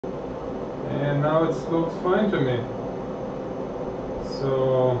and now it looks fine to me.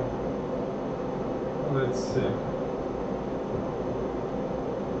 So let's see.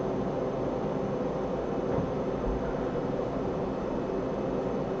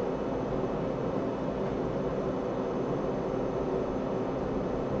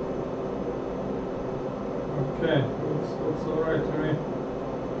 Okay, looks alright to me.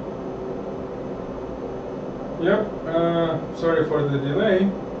 Yep, sorry for the delay.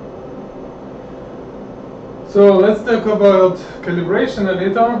 So let's talk about calibration a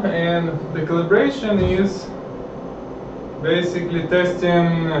little, and the calibration is basically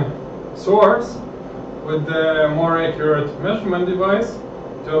testing source with the more accurate measurement device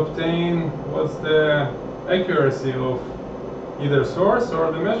to obtain what's the accuracy of either source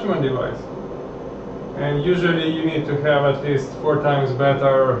or the measurement device. And usually you need to have at least 4 times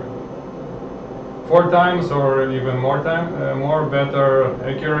or even more better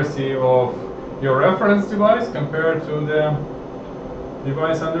accuracy of your reference device compared to the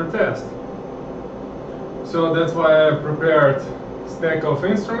device under test. So that's why I prepared stack of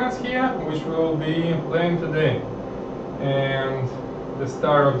instruments here, which we'll be playing today. And the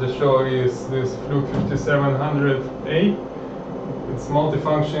star of the show is this Fluke 5700A. It's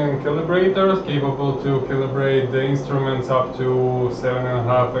multifunction calibrator, capable to calibrate the instruments up to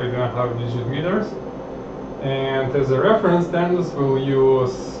 7.5, 8.5 digit meters. And as a reference standards, we'll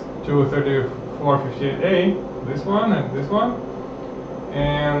use 23458A, this one and this one.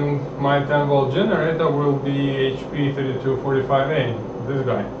 And my 10 volt generator will be HP 3245A, this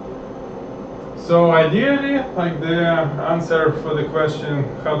guy. So ideally, like the answer for the question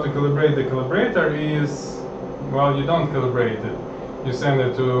how to calibrate the calibrator is, well, you don't calibrate it. You send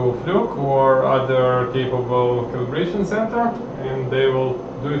it to Fluke or other capable calibration center, and they will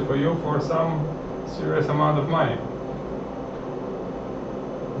do it for you for some serious amount of money.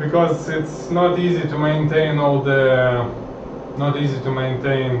 Because it's not easy to maintain all the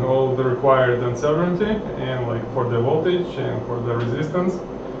required uncertainty, and like for the voltage and for the resistance.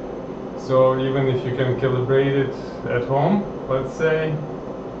 So even if you can calibrate it at home, let's say,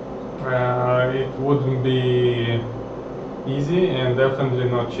 it wouldn't be easy and definitely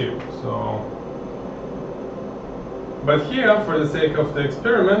not cheap. So, but here, for the sake of the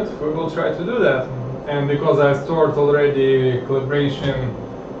experiment, we will try to do that. And because I stored already calibration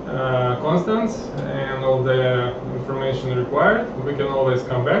constants and all the information required, we can always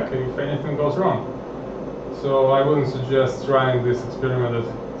come back if anything goes wrong. So I wouldn't suggest trying this experiment at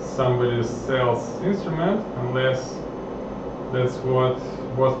somebody else's instrument unless that's what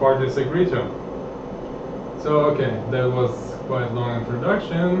both parties agree to. So okay, that was quite a long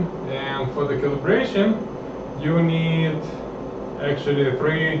introduction, and for the calibration you need actually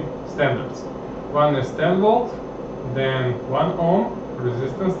 3 standards. One is 10 volt, then 1 ohm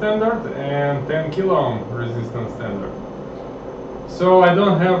resistance standard and 10 kilo ohm resistance standard. So I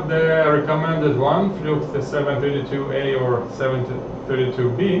don't have the recommended one, Fluke 732A or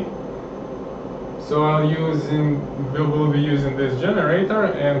 732B. So we'll be using this generator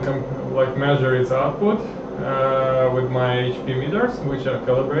and measure its output with my HP meters, which are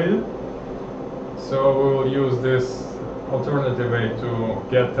calibrated. So we'll use this alternative way to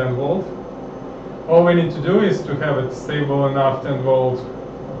get 10 volt. All we need to do is to have it stable enough 10 volt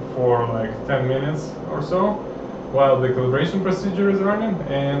for like 10 minutes or so while the calibration procedure is running,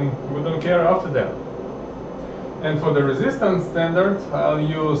 and we don't care after that. And for the resistance standard, I'll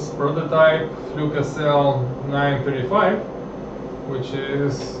use prototype Fluke SL 935, which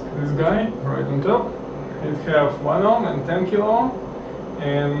is this guy right on top. It have 1 ohm and 10 kilo ohm,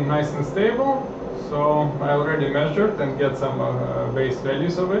 and nice and stable. So I already measured and get some base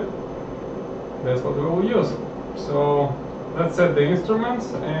values of it. That's what we will use. So let's set the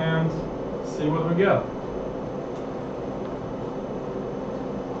instruments and see what we get.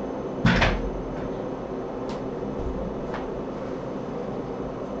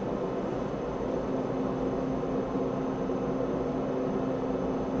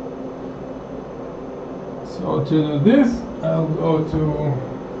 So to do this, I'll go to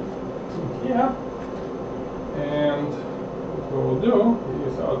here, and what we'll do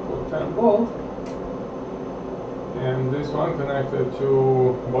is output 10 volt, and this one connected to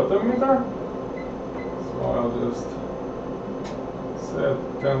bottom meter. So I'll just set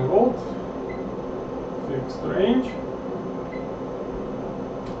 10 volt, fixed range,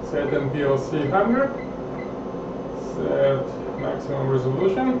 set MPLC 100, set maximum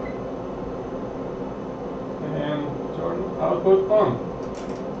resolution, and turn output on.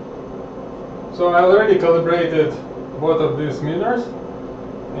 So I already calibrated both of these meters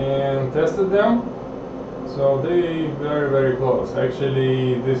and tested them. So they very close.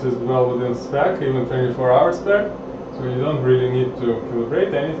 Actually, this is well within spec, even 24-hour spec. So you don't really need to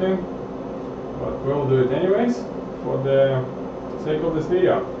calibrate anything, but we'll do it anyways for the sake of this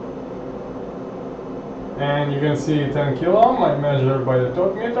video. And you can see 10 kilo ohm I measured by the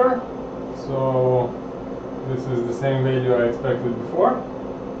top meter. So this is the same value I expected before.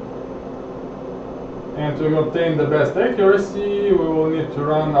 And to obtain the best accuracy, we will need to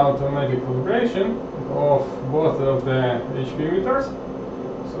run automatic calibration of both of the HP meters.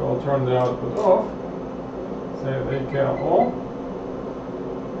 So I'll turn the output off, set ACAL all,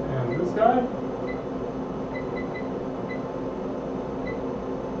 and this guy.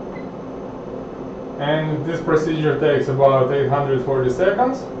 And this procedure takes about 840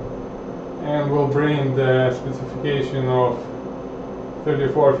 seconds, and will bring the specification of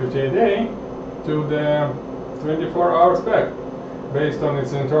 3458A to the 24-hour spec based on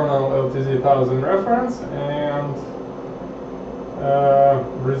its internal LTZ 1000 reference and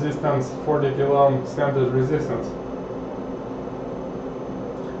resistance 40 kilo ohm standard resistance.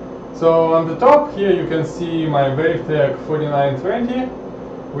 So on the top here you can see my WaveTech 4920,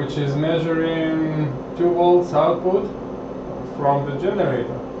 which is measuring 2 volts output from the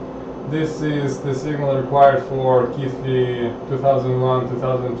generator. This is the signal required for Keithley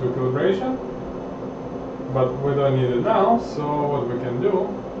 2001-2002 calibration, but we don't need it now, so what we can do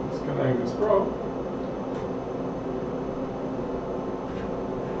is connect this probe.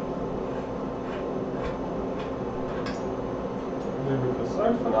 Leave it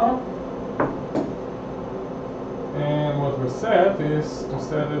aside for now. And what we set is to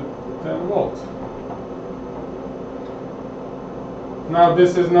set it 10 volts. Now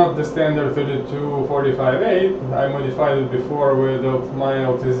this is not the standard 3245A. I modified it before with my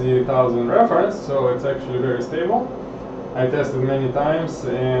LTZ 1000 reference, so it's actually very stable. I tested many times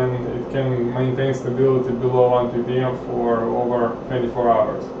and it can maintain stability below 1 ppm for over 24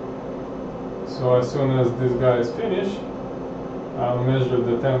 hours. So as soon as this guy is finished, I'll measure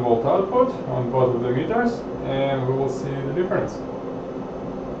the 10 volt output on both of the meters and we will see the difference.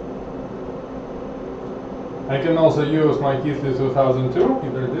 I can also use my Keithley 2002,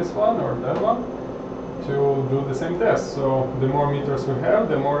 either this one or that one, to do the same test. So the more meters we have,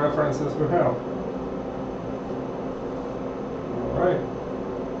 the more references we have. Alright.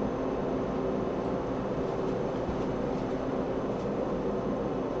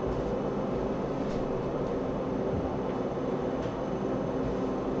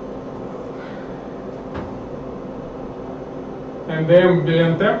 And the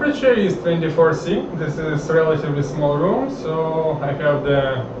ambient temperature is 24°C. This is a relatively small room, so I have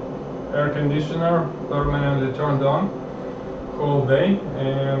the air conditioner permanently turned on whole day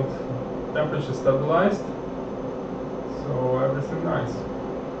and temperature stabilized, so everything nice.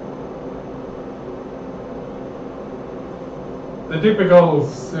 The typical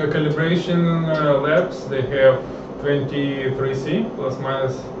calibration labs, they have 23°C plus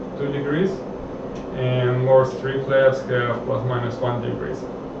minus 2 degrees. And more strict labs have plus minus 1 degrees.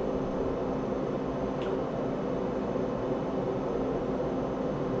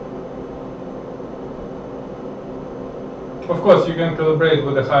 Of course, you can calibrate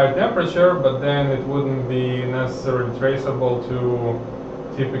with a higher temperature, but then it wouldn't be necessarily traceable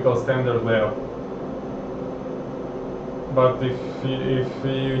to typical standard lab. But if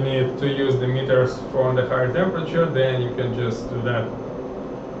you need to use the meters for the higher temperature, then you can just do that.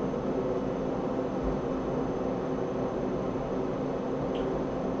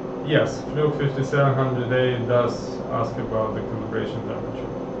 Yes, Fluke 5700A does ask about the calibration temperature.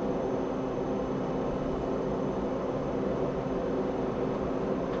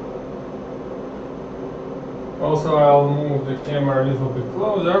 Also, I'll move the camera a little bit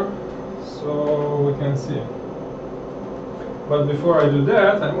closer so we can see. But before I do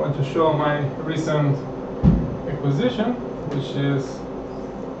that, I want to show my recent acquisition, which is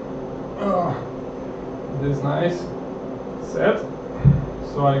this nice set.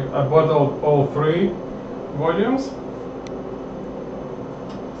 So I bought all 3 volumes.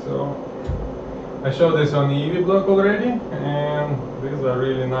 So I showed this on the EV blog already, and these are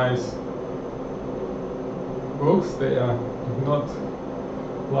really nice books. They are not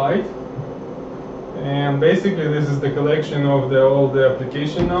light. And basically this is the collection of all the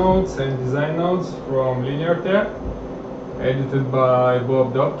application notes and design notes from Linear Tech, edited by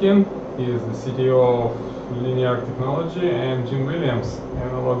Bob Dobkin. He is the CTO of Linear Technology, and Jim Williams,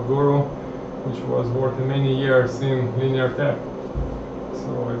 analog guru, which was working many years in Linear Tech.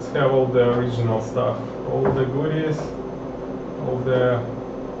 So it's have all the original stuff, all the goodies, all the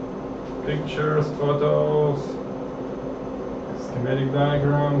pictures, photos, schematic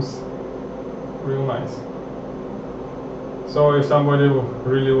diagrams, real nice. So if somebody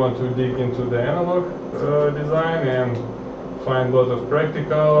really want to dig into the analog design and find a lot of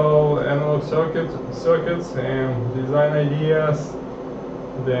practical analog circuits and design ideas,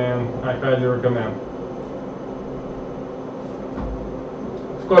 then I highly recommend.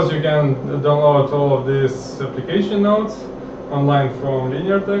 Of course, you can download all of these application notes online from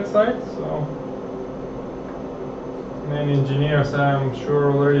Linear Tech site. So many engineers, I'm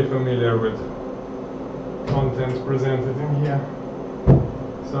sure, already familiar with content presented in here.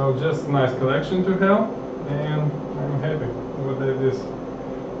 So just a nice collection to have, and I'm happy with this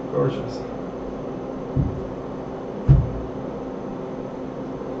purchase.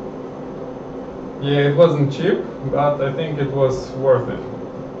 Yeah, it wasn't cheap, but I think it was worth it.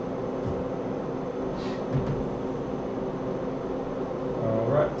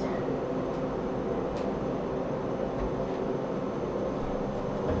 Alright.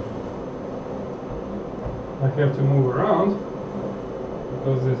 I have to move around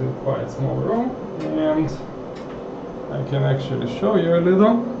because this is quite a small room, and I can actually show you a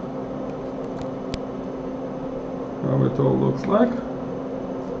little how it all looks like.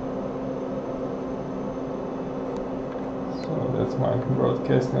 So that's my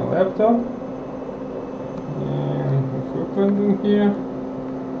broadcasting laptop and equipment in here,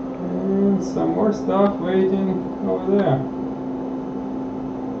 and some more stuff waiting over there.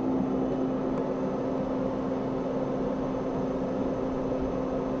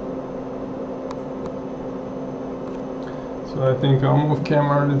 So I think I'll move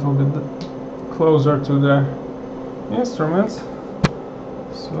camera a little bit closer to the instruments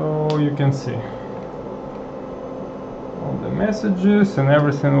so you can see all the messages and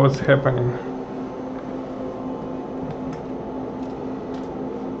everything what's happening.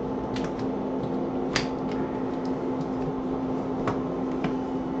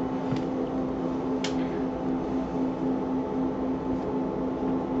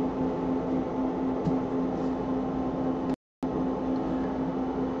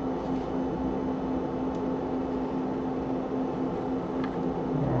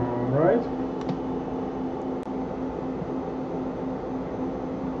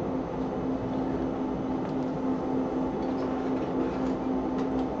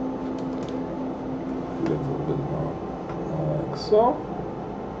 So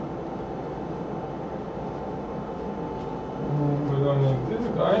we don't need this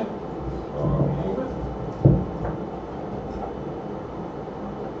guy, so I'll move it.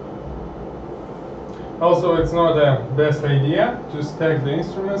 Also, it's not the best idea to stack the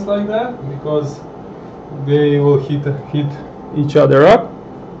instruments like that because they will hit each other up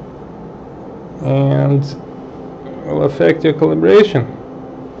and will affect your calibration.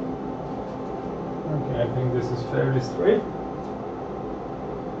 Okay, I think this is fairly straight.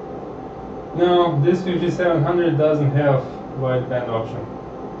 Now, this 5700 doesn't have wideband option,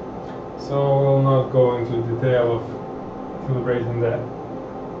 so we'll not go into detail of calibrating that.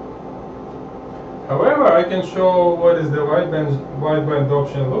 However, I can show what is the wideband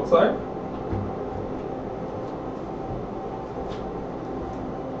option looks like.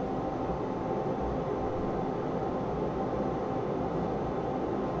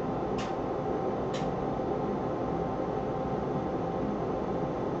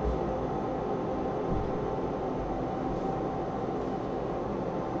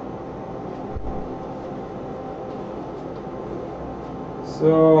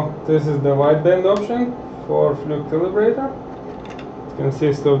 So this is the wideband option for Fluke Calibrator. It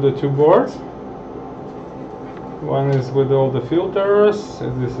consists of the two boards. One is with all the filters.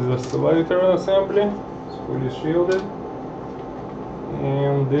 This is oscillator assembly. It's fully shielded.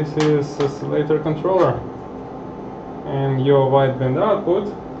 And this is oscillator controller. And your wideband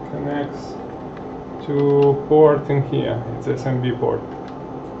output connects to port in here. It's SMB port.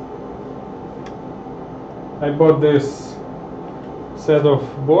 I bought this set of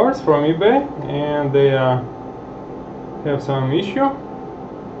boards from eBay, and they have some issue,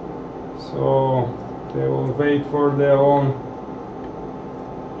 so they will wait for their own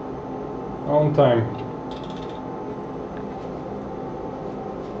time.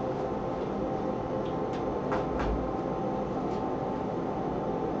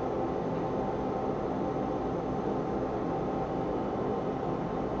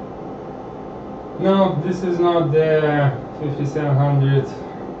 Now, this is not the 5700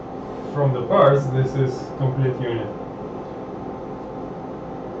 from the parts, this is complete unit.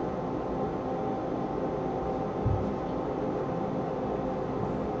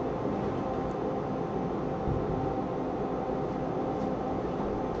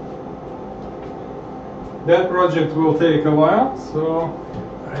 That project will take a while, so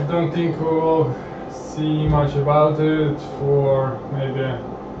I don't think we will see much about it for maybe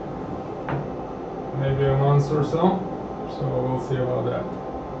a month or so. So we'll see about that.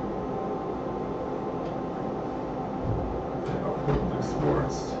 Okay, I'll put this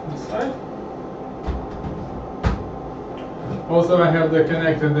boards aside. Also, I have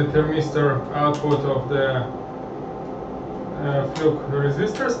connected the thermistor output of the flux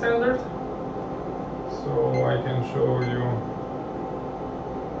resistor standard, so I can show you.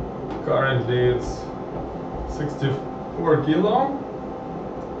 Currently it's 64 kilo,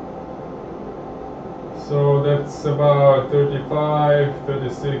 so that's about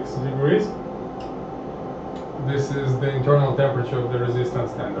 35-36 degrees. This is the internal temperature of the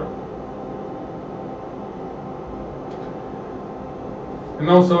resistance standard. And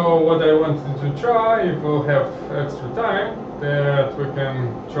also what I wanted to try, if we'll have extra time, that we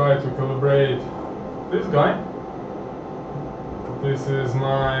can try to calibrate this guy. This is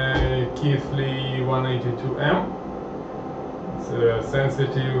my Keithley 182M. It's a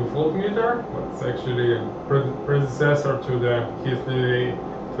sensitive voltmeter, but it's actually a predecessor to the Keithley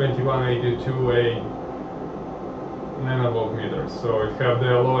 2182A nanovoltmeter. So it has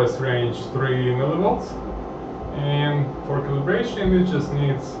the lowest range 3 millivolts. And for calibration it just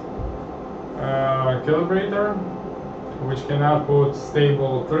needs a calibrator which can output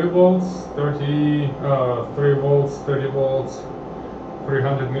stable 3 volts, 3 volts, 30 volts,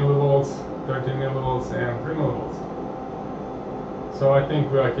 300 millivolts, 30 millivolts and 3 millivolts. So I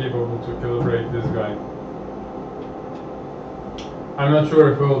think we are capable to calibrate this guy. I'm not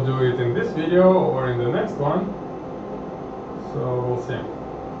sure if we'll do it in this video or in the next one, so we'll see.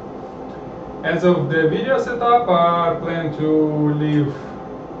 As of the video setup, I plan to leave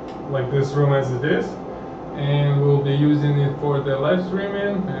like this room as it is, and we'll be using it for the live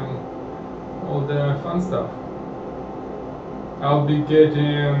streaming and all the fun stuff. I'll be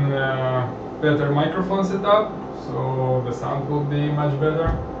getting better microphone setup, so the sound will be much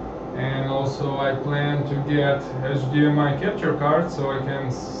better. And also I plan to get HDMI capture card so I can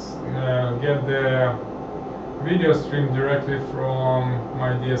get the video stream directly from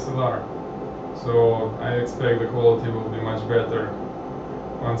my DSLR. So I expect the quality will be much better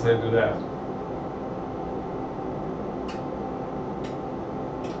once I do that.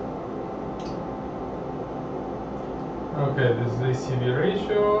 Okay, this is the ACV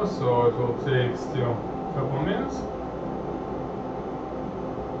ratio, so it will take still a couple minutes.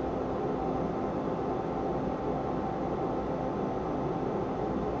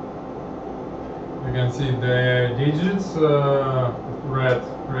 You can see the digits,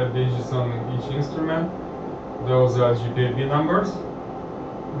 red digits on each instrument. Those are GPAB numbers,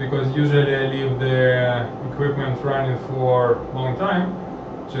 because usually I leave the equipment running for a long time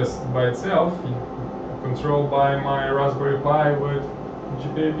just by itself, controlled by my Raspberry Pi with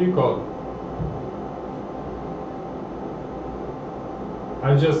GPAB code.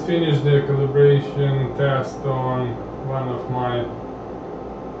 I just finished the calibration test on one of my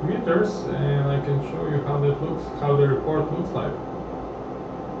meters, and I can show you how that looks, how the report looks like.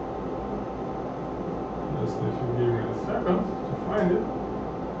 Just if you give me a second to find it.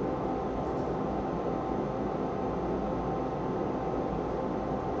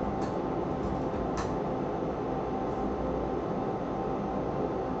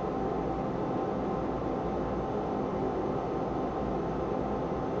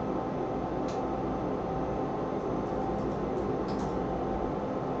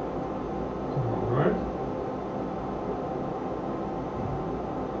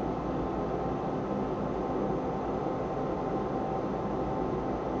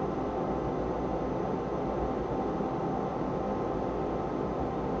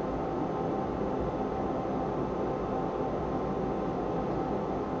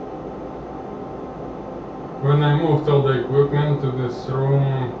 When I moved all the equipment to this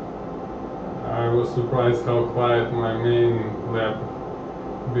room, I was surprised how quiet my main lab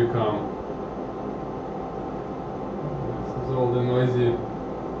became. This is all the noisy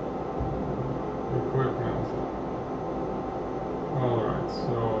equipment. Alright,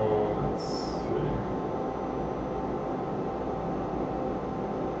 so let's see.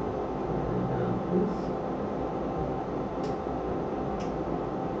 Get this.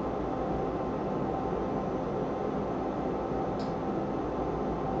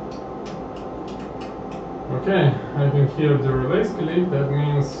 Okay, I can hear the relay click, that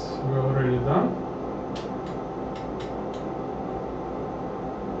means we're already done.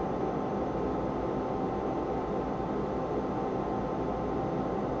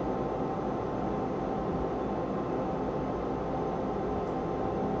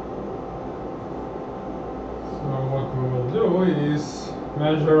 So what we will do is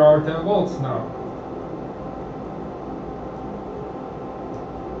measure our 10 volts now.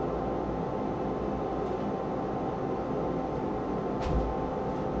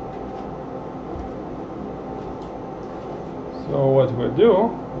 we do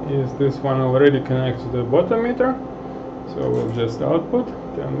is this one already connects to the bottom meter, so we'll just output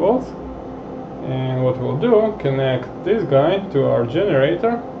 10 volts, and what we'll do, connect this guy to our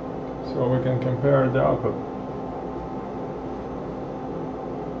generator so we can compare the output.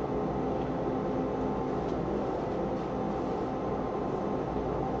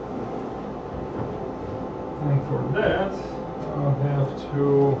 And for that I'll have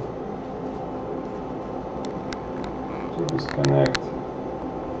to disconnect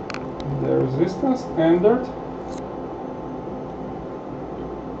the resistance standard.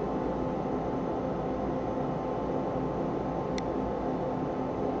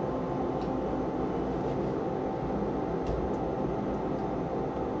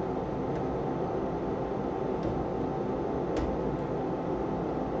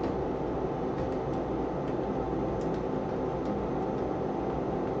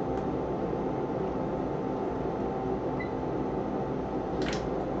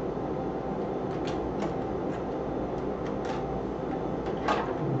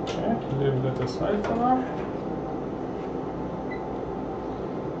 Leave that aside for now.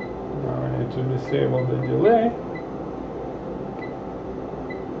 Now I need to disable the delay,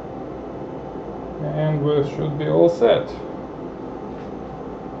 and we should be all set.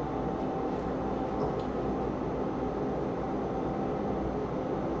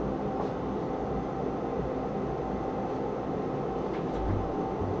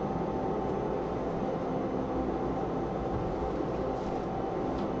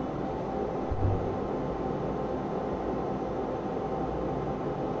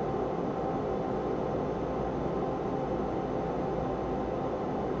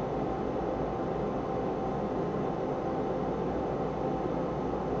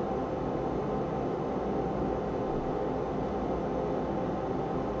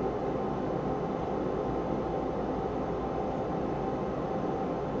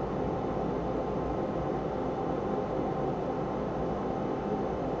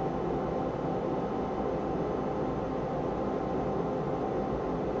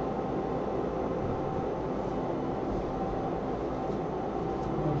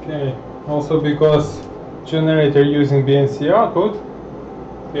 Okay, also because generator using BNC output,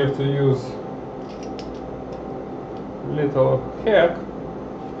 you have to use little hack,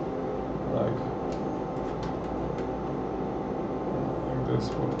 like this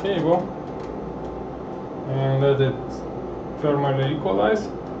for cable, and let it thermally equalize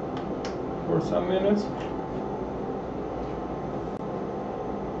for some minutes.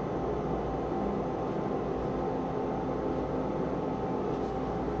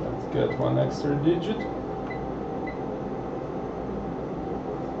 Get one extra digit.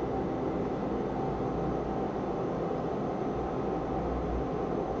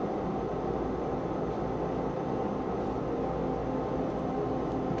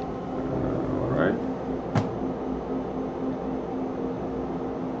 All right.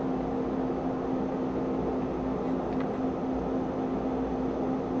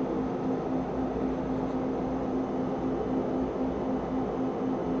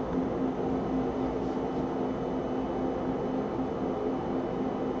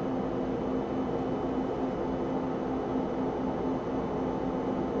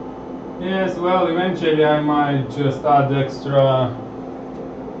 Yes, well, eventually I might just add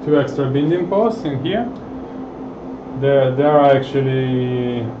two extra binding posts in here. There are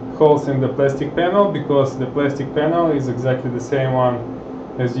actually holes in the plastic panel, because the plastic panel is exactly the same one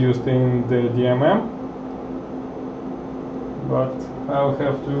as used in the DMM. But I'll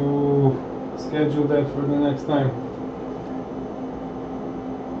have to schedule that for the next time.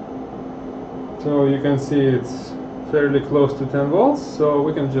 So you can see it's fairly close to 10 volts, so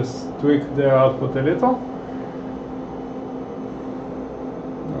we can just tweak the output a little.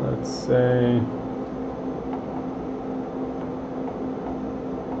 Let's say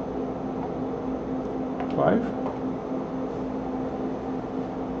 5.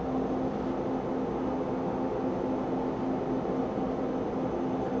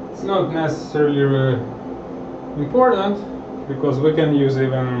 It's not necessarily important, because we can use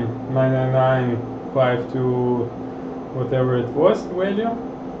even 999.5 to whatever it was value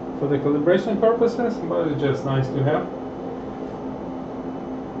for the calibration purposes, but it's just nice to have.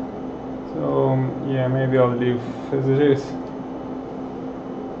 So yeah, maybe I'll leave as it is.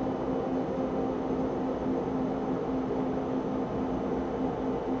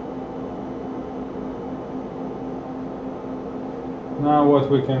 Now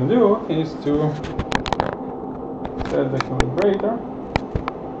what we can do is to set the calibrator.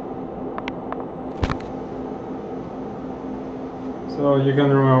 So you can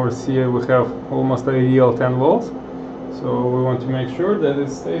remember, see we have almost ideal 10 volts, So we want to make sure that it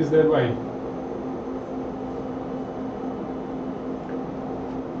stays that way.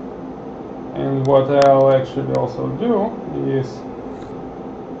 And what I'll actually also do is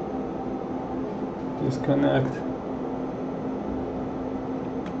disconnect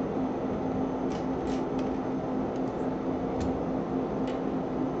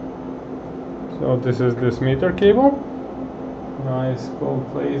so this is this meter cable, nice gold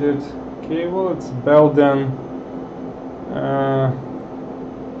plated cable. It's Belden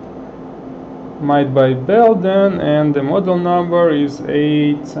made by Belden, and the model number is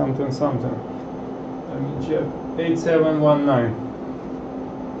 8 something something. Let me check. 8719.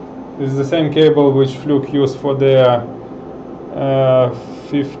 This is the same cable which Fluke used for the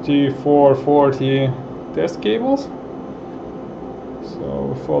 5440 test cables. So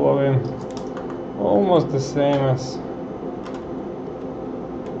we're following almost the same as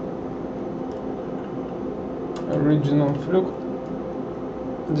original Fluke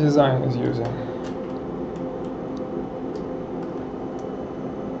design is using.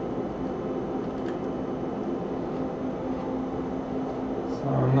 So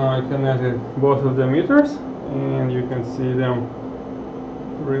now I connected both of the meters, and you can see them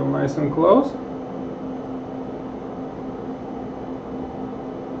real nice and close.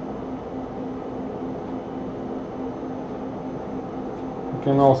 You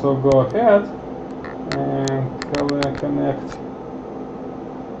can also go ahead and connect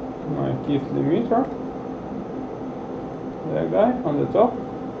my Keithley meter, that guy on the top.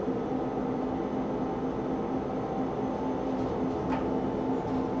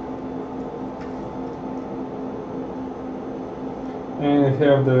 And we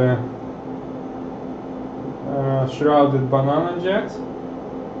have the shrouded banana jacks.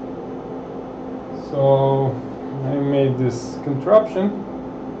 So I made this contraption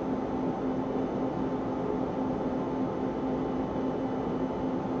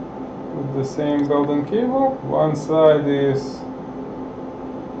with the same Belden cable. One side is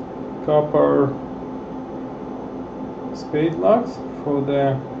copper spade lugs for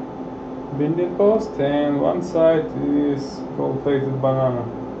the binding post, and one side is gold plated banana.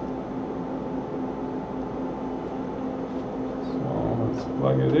 So let's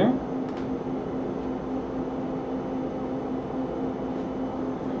plug it in.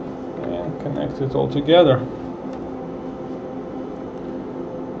 And connect it all together.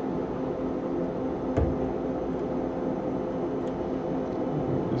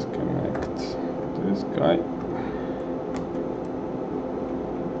 Disconnect this guy.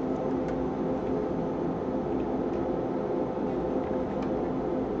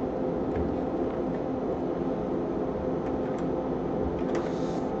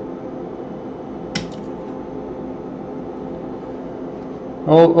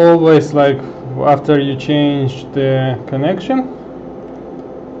 Always, like after you change the connection,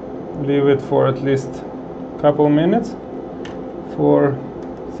 leave it for at least a couple minutes for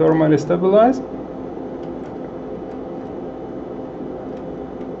thermally stabilize.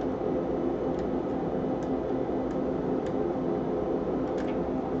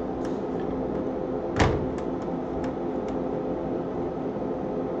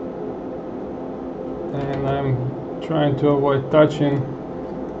 And I'm trying to avoid touching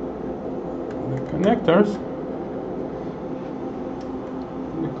connectors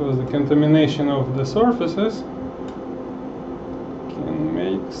because the contamination of the surfaces can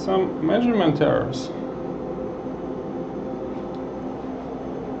make some measurement errors.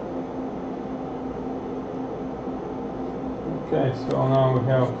 Okay, so now we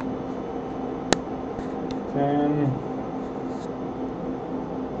have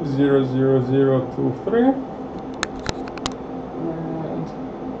 10-00023.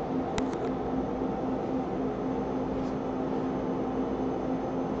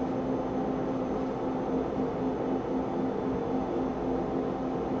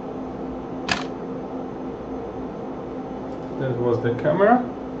 That was the camera,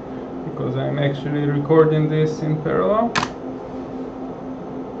 because I'm actually recording this in parallel.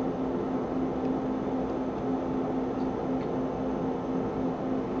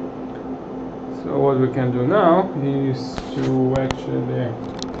 So what we can do now is to actually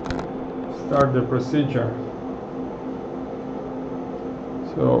start the procedure.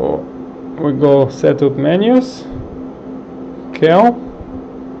 So we go setup menus,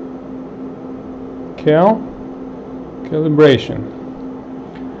 calibration.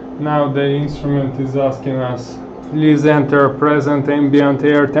 Now the instrument is asking us, please enter present ambient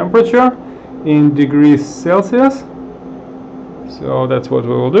air temperature in degrees Celsius. So that's what we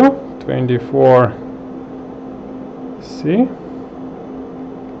will do. 24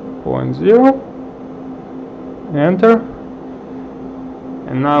 C.0, enter,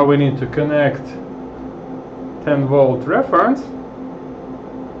 and now we need to connect 10 volt reference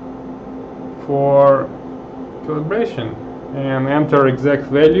for calibration and enter exact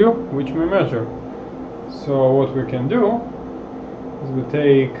value which we measure. So what we can do is we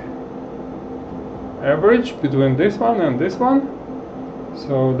take average between this one and this one,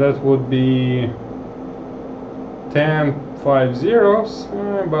 so that would be 10 5 zeros,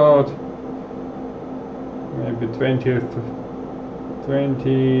 about maybe 20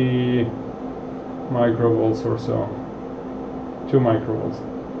 microvolts or so, 2 microvolts.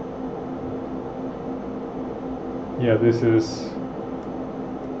 Yeah, this is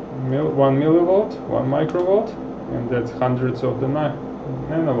 1 millivolt, 1 microvolt, and that's hundreds of the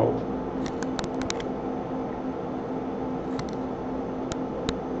nanovolt.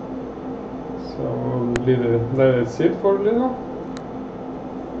 So let it sit for a little.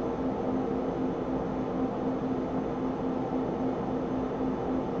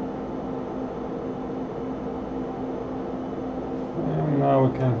 And now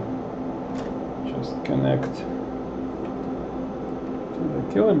we can just connect to the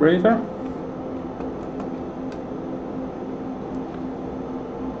calibrator.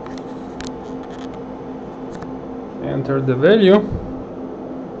 Enter the value.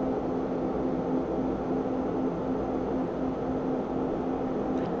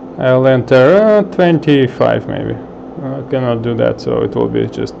 I'll enter 25 maybe. I cannot do that, so it will be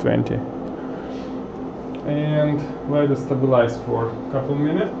just 20. And let it stabilize for a couple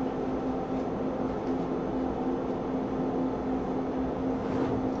minutes.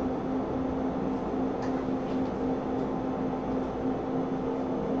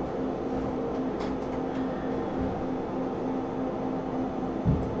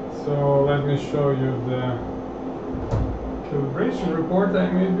 So let me show you the calibration report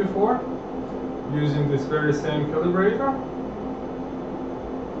I made before using this very same calibrator.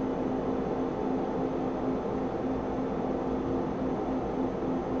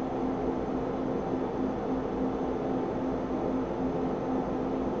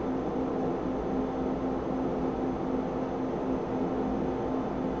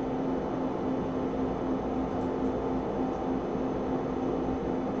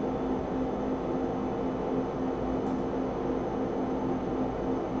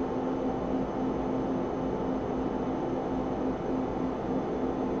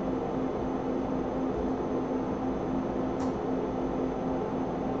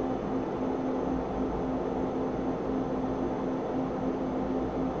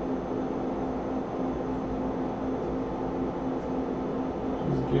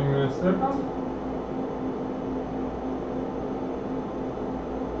 Give me a second.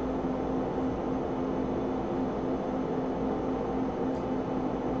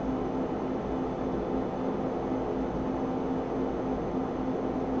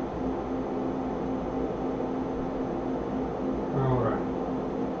 All right.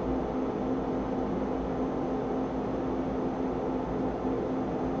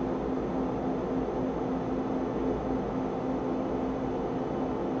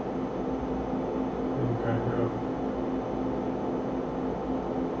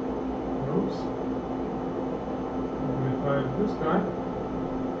 Oops. Let me try this guy.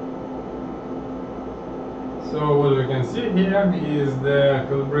 So what we can see here is the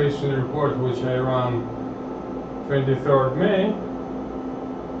calibration report which I ran 23rd May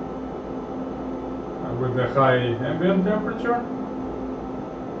with the high ambient temperature,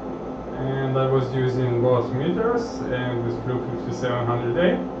 and I was using both meters and this Fluke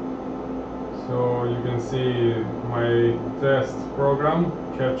 5700A. So you can see my test program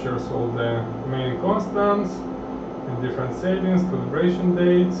captures all the main constants in different settings, calibration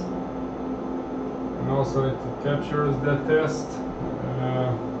dates, and also it captures the test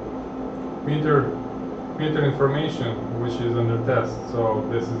meter information which is under test. So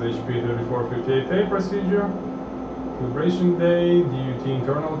this is HP3458A procedure, calibration date, DUT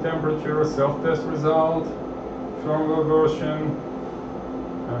internal temperature, self-test result, firmware version,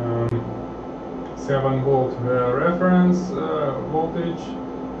 7 volt reference voltage,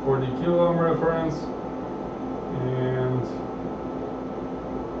 40 kilo ohm reference, and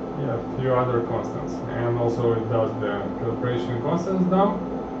yeah, a few other constants. And also it does the calibration constants dump,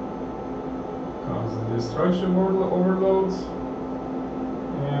 comes the destruction overloads,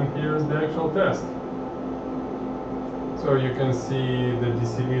 and here's the actual test. So you can see the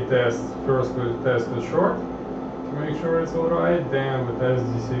DCV test. First we test the short to make sure it's alright, then we test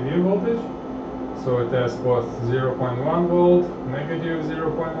DCV voltage. So it tests both 0.1 volt, negative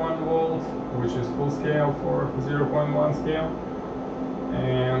 0.1 volt, which is full scale for 0.1 scale,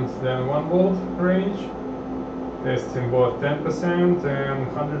 and then 1 volt range. testing both 10% and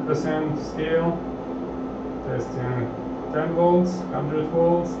 100% scale, testing 10 volts, 100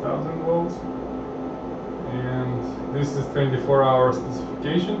 volts, 1000 volts, and this is 24-hour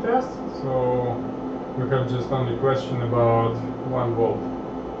specification test, so we have just only question about 1 volt,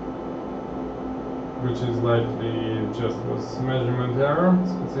 which is likely just was measurement error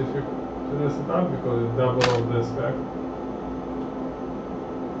specific to the setup because it doubled the spec.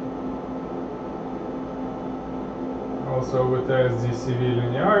 Also we test the CV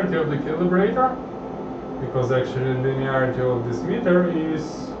linearity of the calibrator, because actually linearity of this meter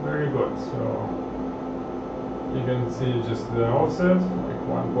is very good. So you can see just the offset, like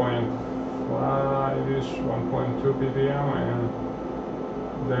 1.5-ish, 1.2 ppm, and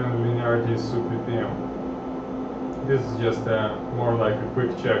then linearity is 2 ppm. This is just more like a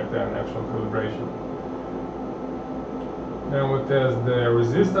quick check than actual calibration. Then we test the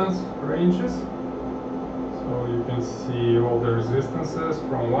resistance ranges. So you can see all the resistances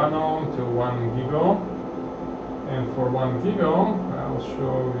from 1 ohm to 1 gigaohm. And for 1 gigaohm, I'll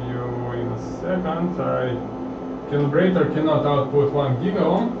show you in a second. Calibrator cannot output 1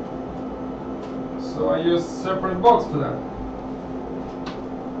 gigaohm, so I use separate box for that.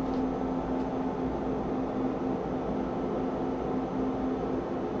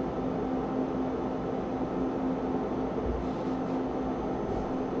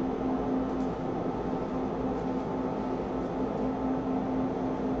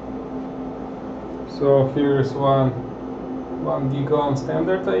 So here is one gigaohm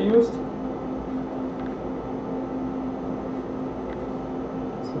standard I used.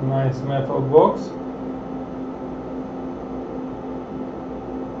 It's a nice metal box,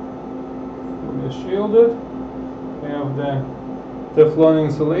 fully shielded. We have the Teflon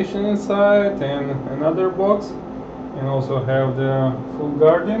insulation inside and another box, and also have the full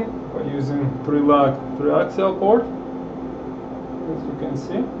guarding by using 3-lug 3-axial port, as you can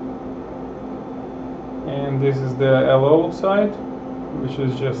see. And this is the LO side, which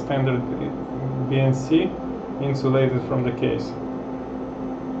is just standard BNC insulated from the case.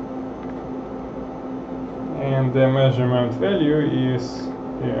 And the measurement value is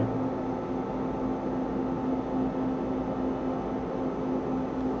here.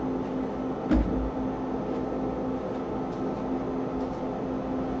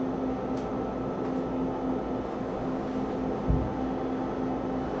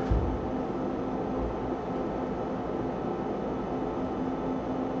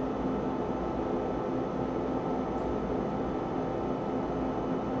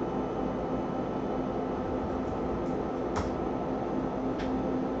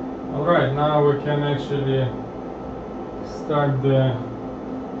 Alright, now we can actually start the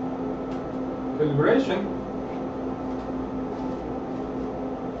calibration.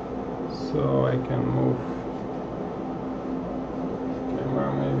 So I can move the camera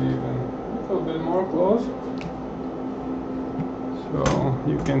maybe even a little bit more close. So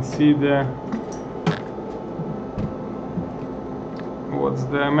you can see what's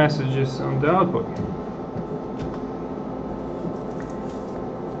the messages on the output.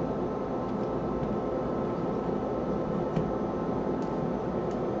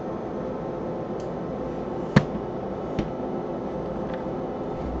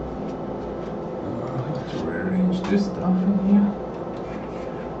 This stuff in here.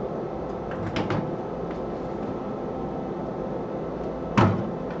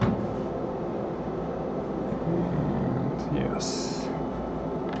 And yes.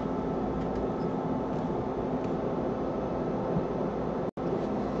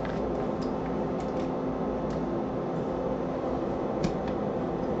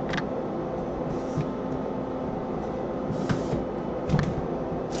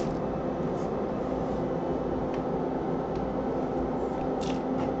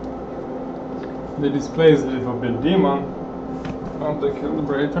 The display is a little bit dim on the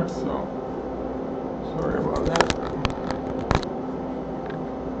calibrator, so sorry about that.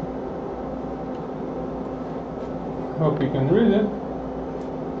 Hope you can read it.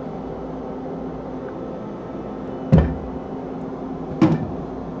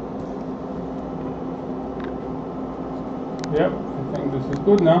 Yep, I think this is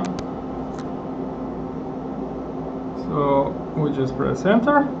good now. So we just press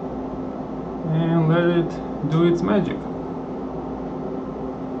enter and let it do its magic.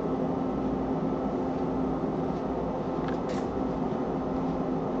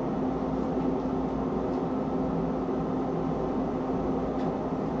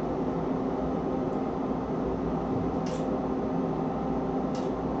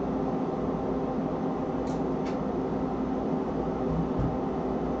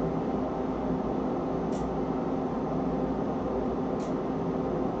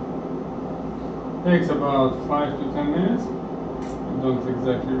 Takes about 5 to 10 minutes. I don't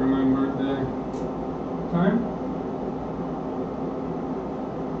exactly remember the time.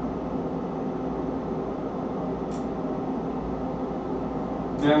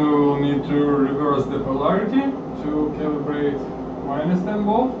 Then we will need to reverse the polarity to calibrate minus 10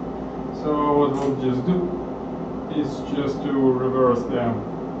 volt. So what we'll just do is just to reverse the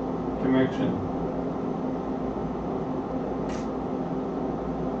connection.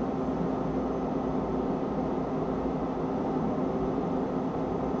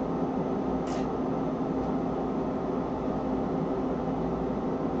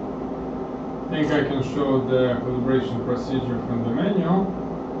 I think I can show the calibration procedure from the manual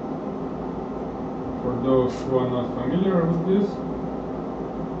for those who are not familiar with this.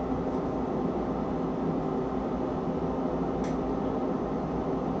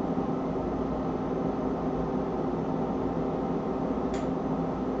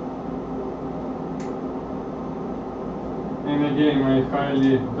 And again, I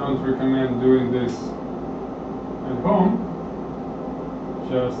highly don't recommend doing this at home,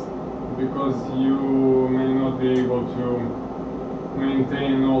 just because you may not be able to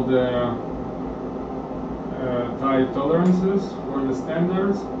maintain all the tight tolerances for the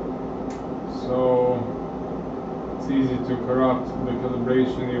standards, so it's easy to corrupt the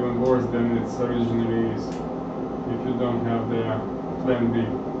calibration even worse than it originally is if you don't have the plan B.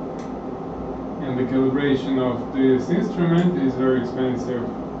 And the calibration of this instrument is very expensive,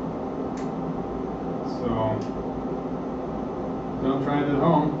 so don't try it at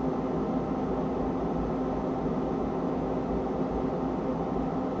home.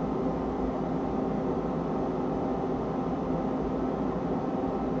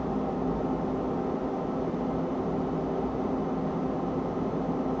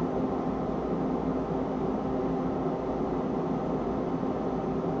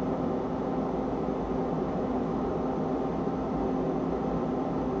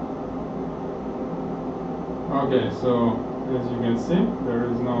 Okay, so as you can see, there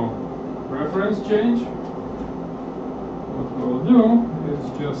is no reference change. What we'll do is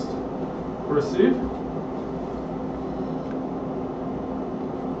just proceed.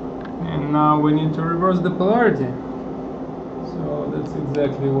 And now we need to reverse the polarity. So that's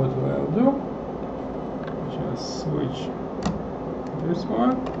exactly what we'll do. Just switch this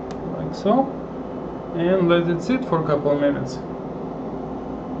one, like so, and let it sit for a couple of minutes.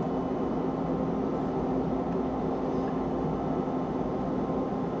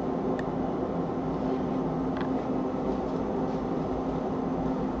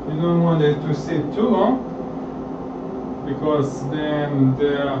 You don't want it to sit too long, because then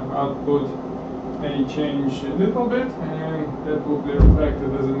the output may change a little bit and that will be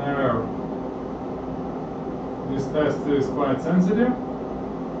reflected as an error. This test is quite sensitive.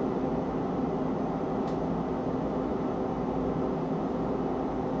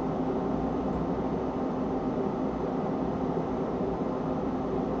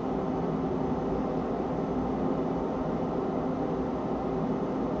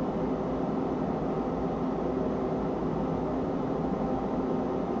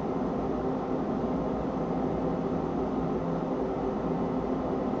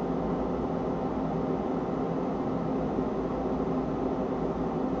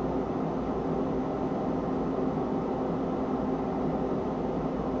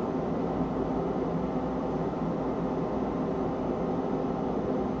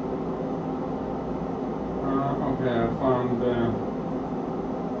 Okay, I found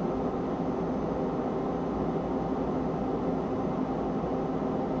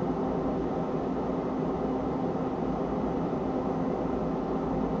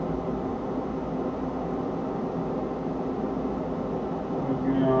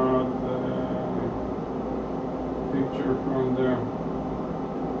looking at the picture from the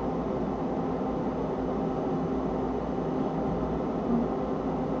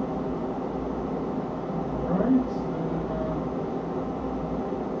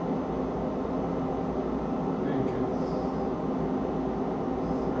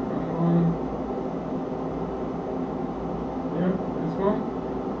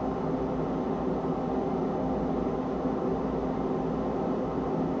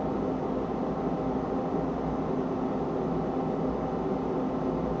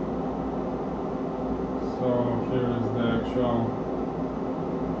So here is the actual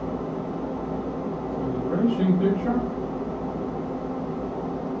calibration picture.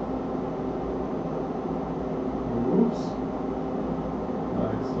 Oops.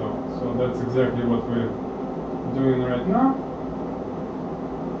 Like so. So that's exactly what we're doing right now.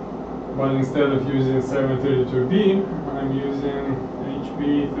 But instead of using 732B, I'm using HP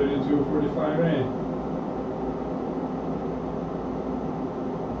P3245A.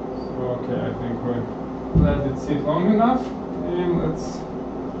 So okay, I think we let it sit long enough, and let's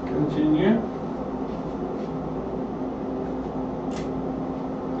continue.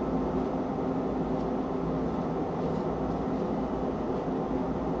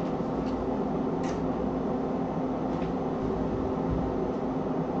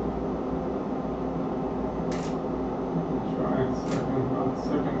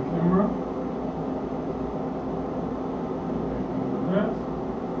 Second camera. That.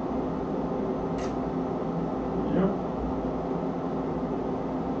 Yep.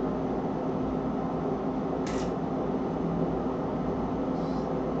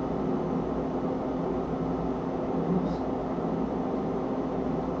 Oops.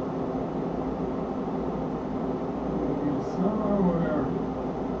 Maybe somewhere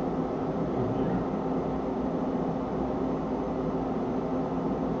in here.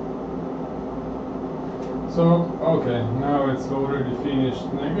 So, okay, now it's already finished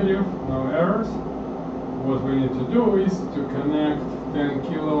negative, no errors. What we need to do is to connect 10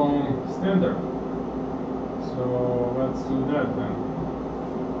 kilo ohm standard. So let's do that then.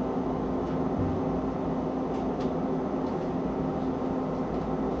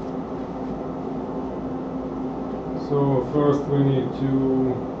 So first we need to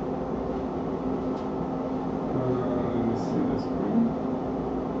let me see the screen.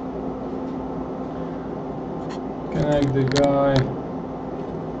 Connect the guy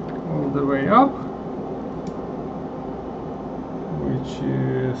all the way up, which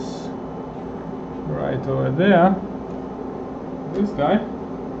is right over there, this guy,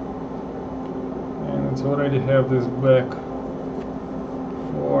 and it's already have this black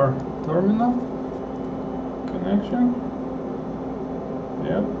 4 terminal connection.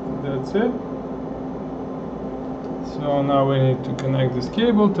 Yep, that's it. So now we need to connect this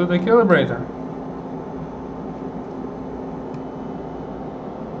cable to the calibrator.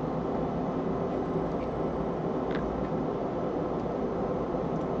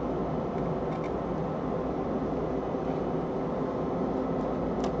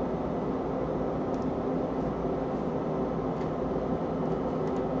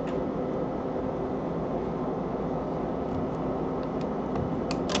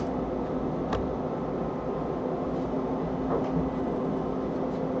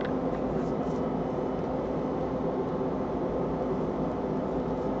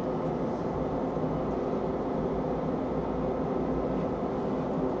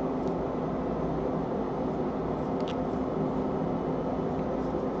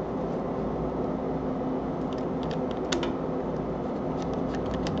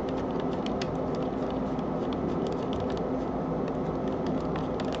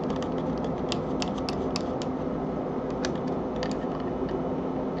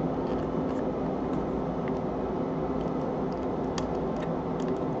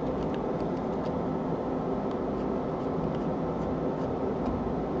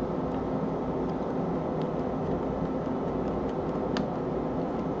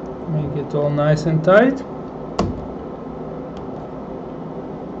 Make it all nice and tight.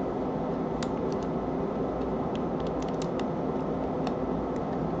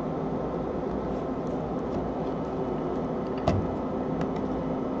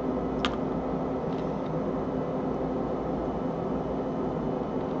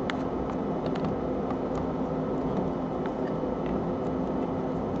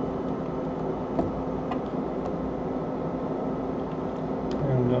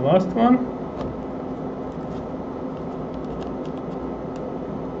 And the last one.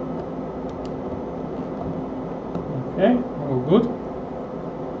 Okay, all good.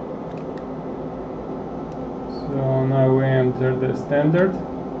 So now we enter the standard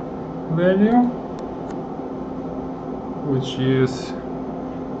value, which is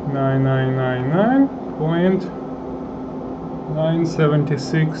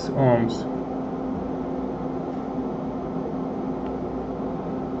 9999.976 ohms.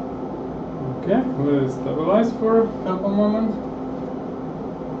 Okay, let's stabilize for a couple moments.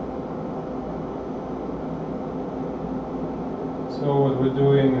 So what we're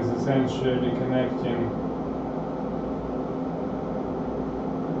doing is essentially connecting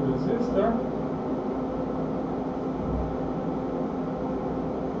the resistor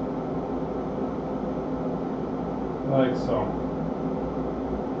like so.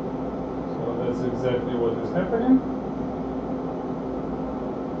 So that's exactly what is happening.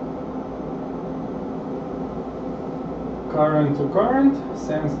 Current to current,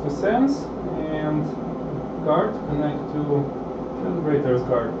 sense to sense, and card connect to calibrator's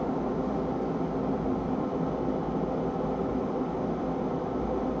card.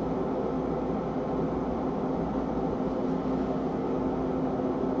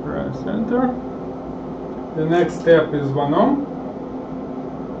 Press enter. The next step is 1 ohm.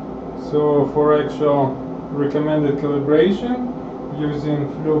 So for actual recommended calibration using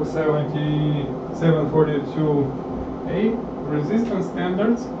Fluke 742A resistance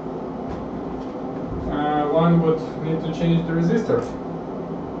standards, one would need to change the resistor.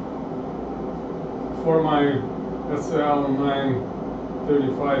 For my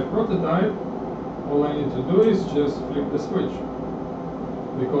SL935 prototype, all I need to do is just flip the switch,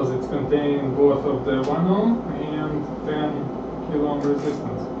 because it's containing both of the 1 ohm and 10 kilo ohm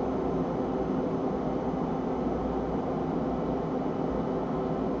resistance.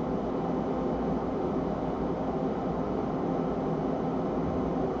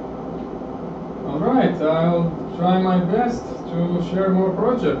 Alright, I'll try my best to share more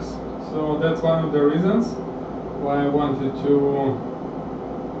projects. So that's one of the reasons why I wanted to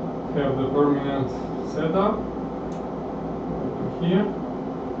have the permanent setup here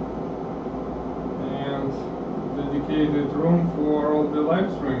and dedicated room for all the live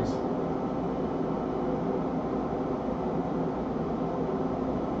streams.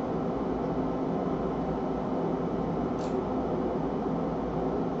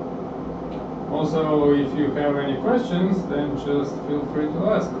 Also, if you have any questions, then just feel free to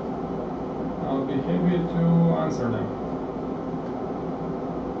ask. I'll be happy to answer them.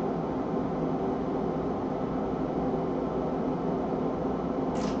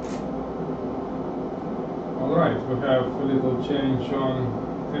 Alright, we have a little change on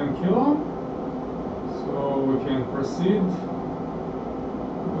 10 kilo, so we can proceed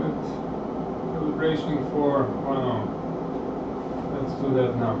with calibration for 1 ohm. Let's do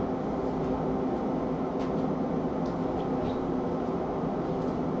that now.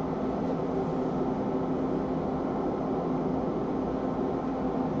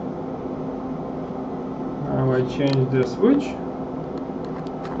 Now I change the switch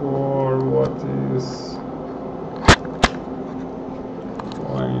for what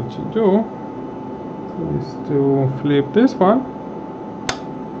I need to do is to flip this one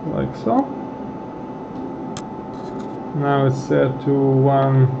like so. Now it's set to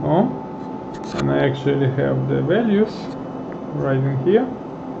 1 ohm, and I actually have the values right in here,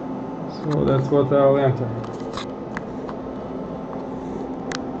 so that's what I'll enter.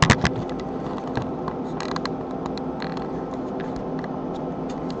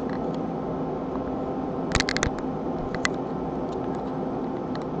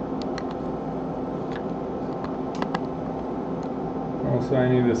 Also, I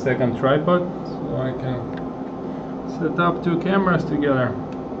need a second tripod so I can set up 2 cameras together.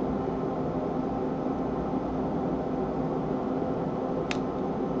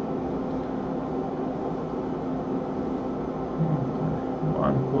 Okay.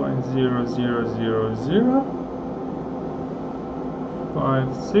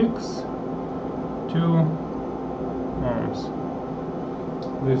 1.000056 ohms.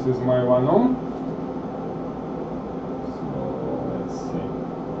 This is my 1 ohm.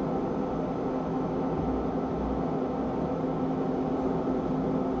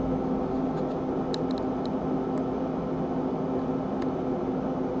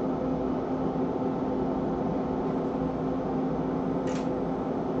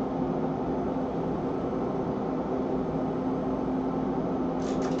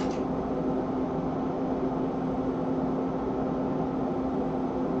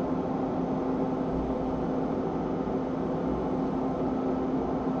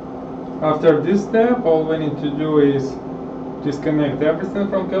 After this step, all we need to do is disconnect everything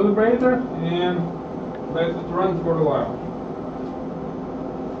from Calibrator and let it run for a while.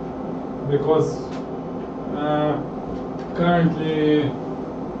 Because currently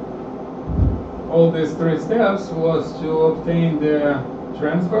all these 3 steps was to obtain the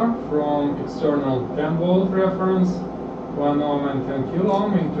transfer from external 10 volt reference, 1 ohm and 10 kilo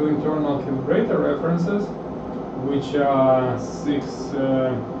ohm into internal calibrator references, which are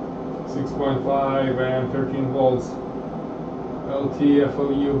 6.5 and 13 volts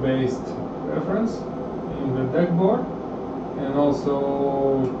LT-FLU based reference in the deck board, and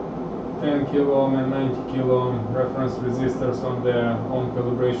also 10 kilo ohm and 90 kilo ohm reference resistors on the own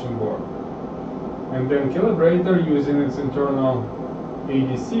calibration board. And then calibrator, using its internal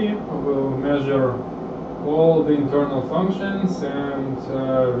ADC, will measure all the internal functions and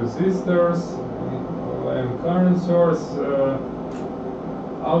resistors and current source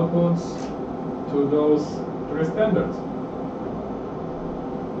outputs to those 3 standards.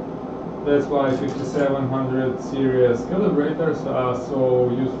 That's why 5700 series calibrators are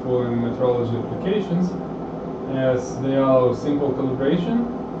so useful in metrology applications, as they allow simple calibration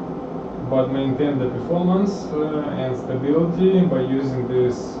but maintain the performance and stability by using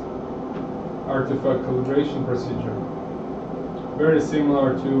this artifact calibration procedure. Very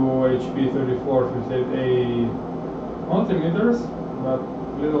similar to HP3458A multimeters, but a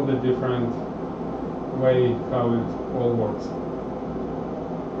little bit different way how it all works.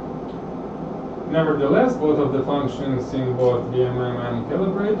 Nevertheless, both of the functions in both DMM and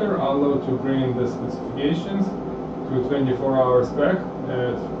calibrator allow to bring the specifications to 24 hours back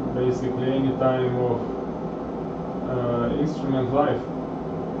at basically any time of instrument life,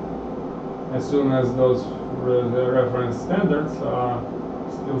 as soon as those reference standards are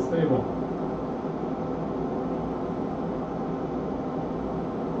still stable.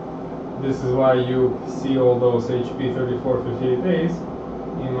 This is why you see all those HP3458As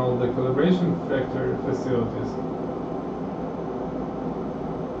in all the calibration factory facilities.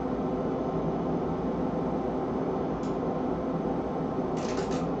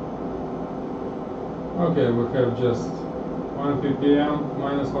 Okay, we have just 1 ppm,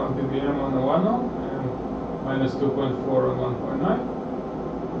 minus 1 ppm on the 1.0 and minus 2.4 on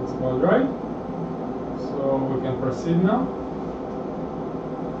 1.9. It's about right. So we can proceed now.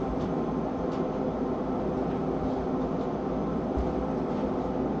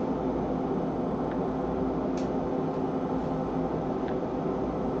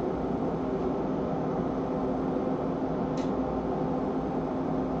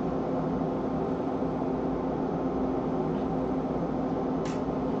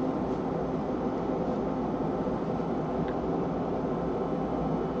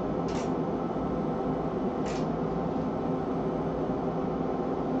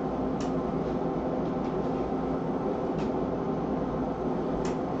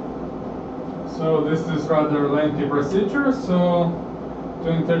 So this is rather lengthy procedure, so to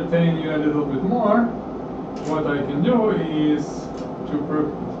entertain you a little bit more, what I can do is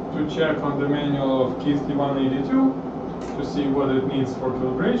to check on the manual of KIST 182 to see what it needs for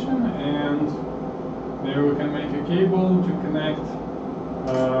calibration, and there we can make a cable to connect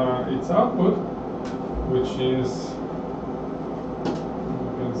its output, which is,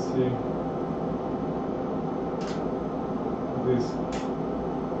 you can see, this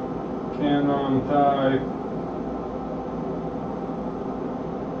Canon type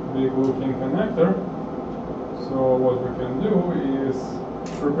big looking connector. So what we can do is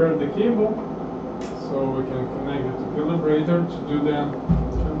prepare the cable so we can connect it to calibrator to do the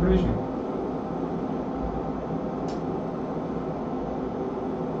calibration.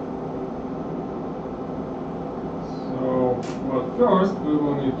 So but first we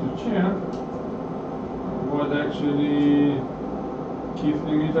will need to check what actually KIST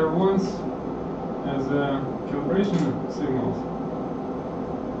limiter wants as a calibration signals.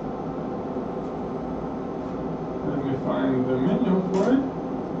 Let me find the manual for it,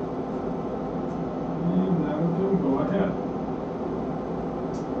 and then we can go ahead.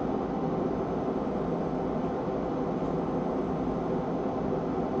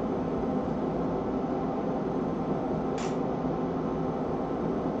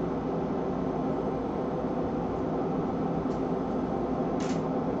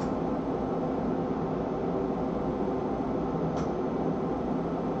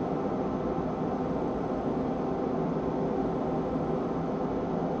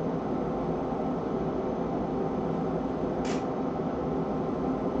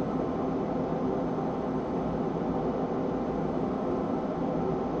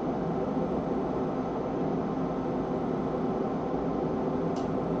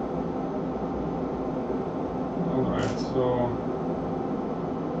 So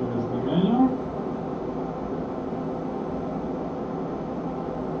here's the menu.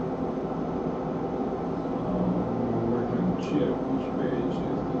 We can check which page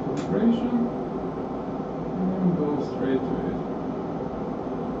is the calibration and go straight to it.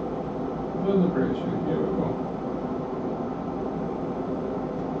 Calibration, here we go.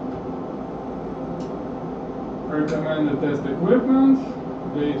 Recommended test equipment,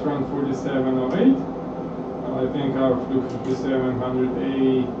 Datron 4708. I think our Fluke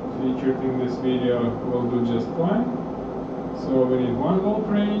 5700A featured in this video will do just fine. So we need 1 volt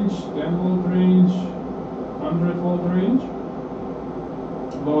range, 10 volt range, 100 volt range,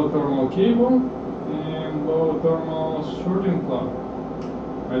 low thermal cable, and low thermal shorting plug.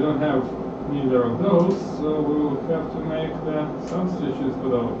 I don't have neither of those, so we will have to make the substitutes for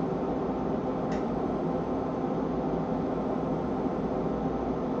those.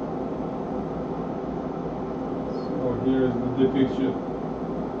 Here is the depicted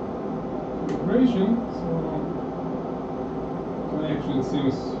calibration. So connection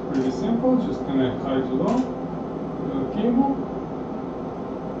seems pretty simple. Just connect high to low to the cable.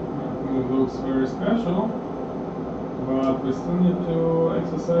 It looks very special, but we still need to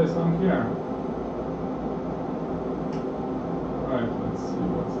exercise some care. Right, let's see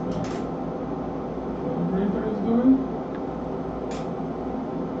what the calibrator is doing.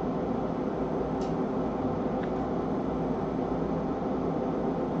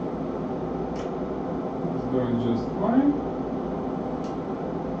 It's doing just fine.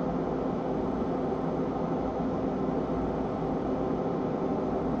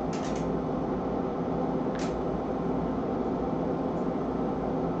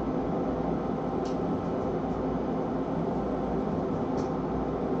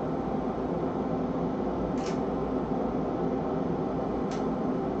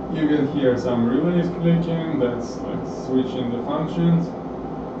 You can hear some relays clicking, that's like switching the functions.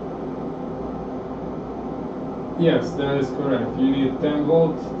 Yes, that is correct. You need 10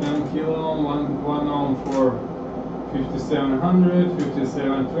 volt, 10 kilo ohm, 1 ohm for 5700,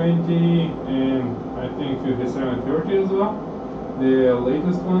 5720, and I think 5730 as well, the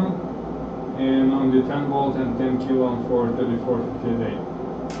latest one. And only 10 volt and 10 kilo ohm for 3458.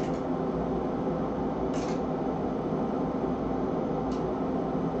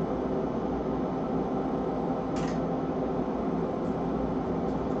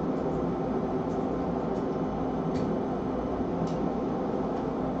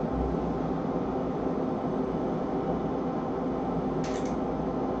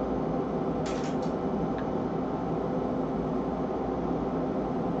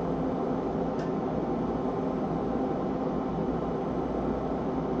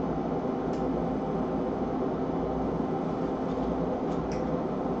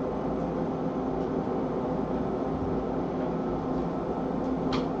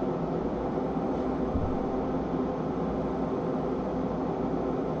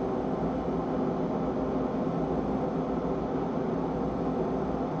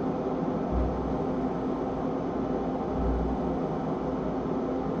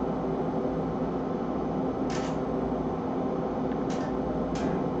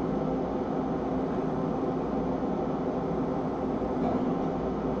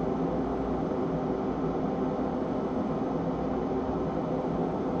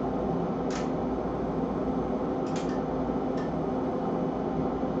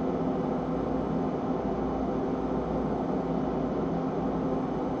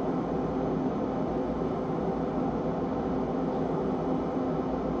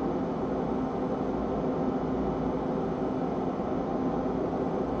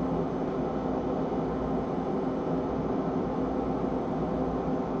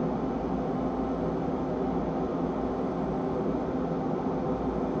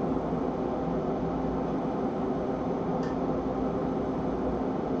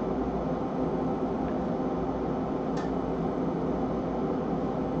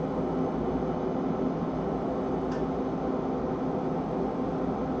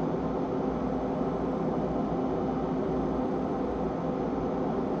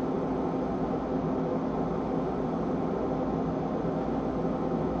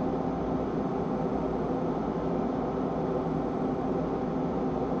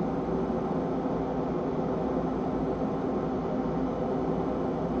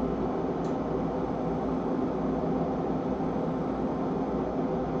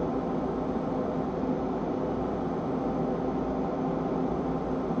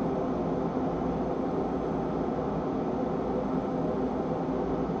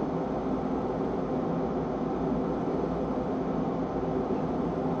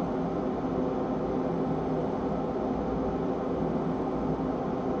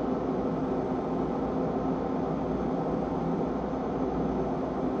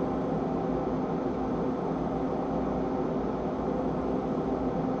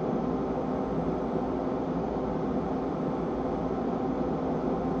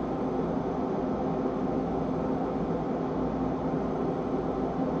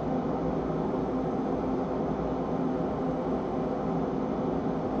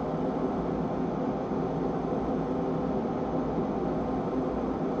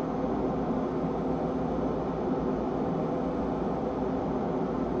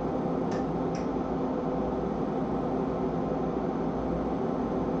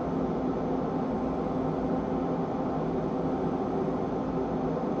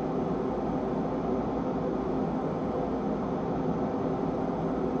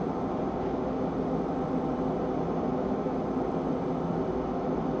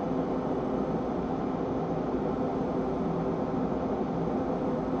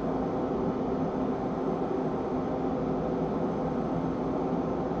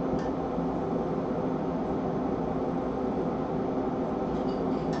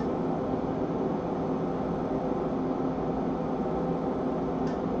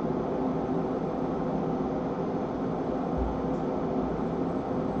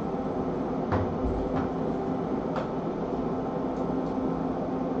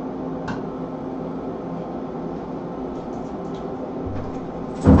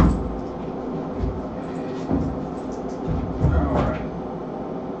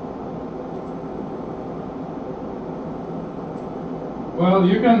 Well,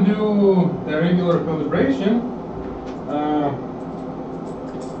 you can do the regular calibration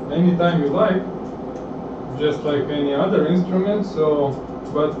anytime you like, just like any other instrument. So,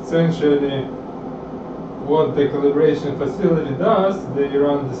 but essentially, what the calibration facility does, they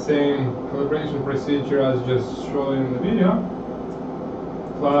run the same calibration procedure as just shown in the video.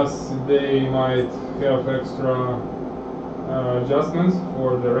 Plus, they might have extra adjustments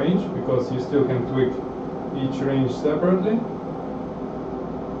for the range, because you still can tweak each range separately.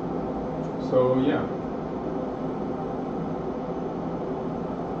 So yeah.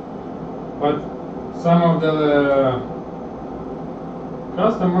 But some of the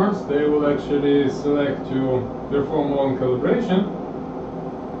customers, they will actually select to perform long calibration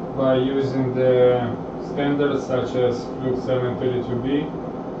by using the standards such as Flux 732B,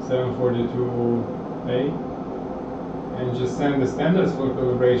 742A, and just send the standards for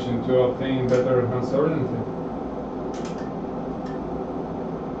calibration to obtain better uncertainty.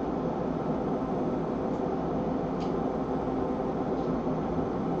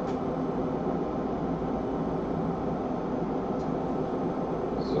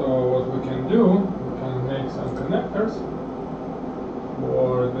 So what we can do, we can make some connectors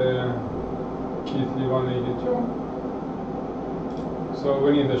for the Keithley 182. So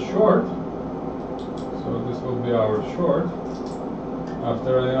we need a short. So this will be our short.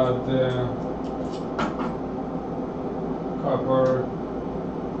 After I add the copper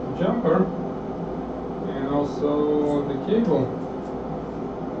jumper and also the cable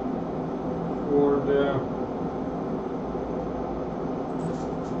for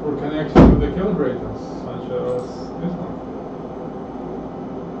connection to the calibrators, such as this one.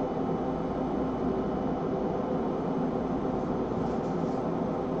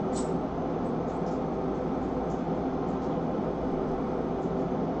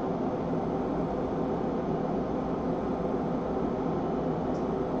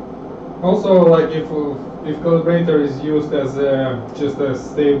 Also, like if calibrator is used as just a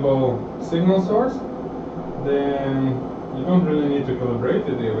stable signal source, then you don't really need to calibrate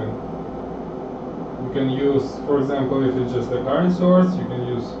it even. You can use, for example, if it's just a current source, you can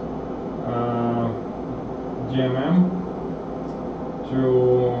use GMM to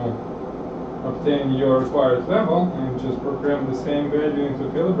obtain your required level and just program the same value into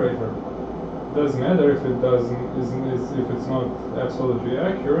calibrator. It doesn't matter if it if it's not absolutely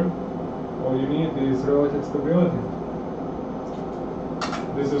accurate. All you need is relative stability.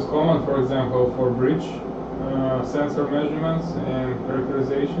 This is common, for example, for bridge sensor measurements and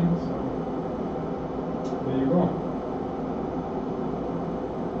characterization. So there you go.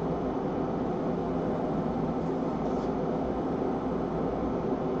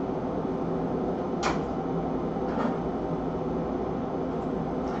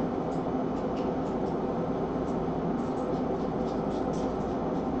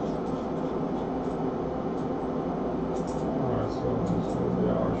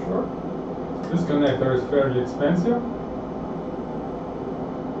 This connector is fairly expensive.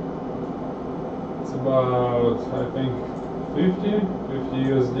 It's about, I think, 50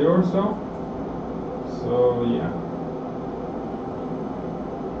 USD or so. So yeah.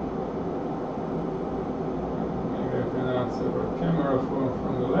 Maybe I can add separate camera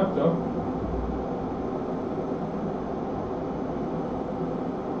from the laptop.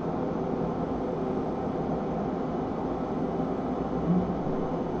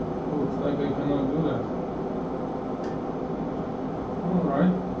 Like I cannot do that.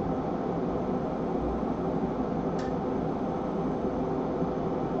 Alright.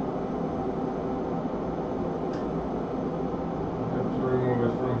 I have to remove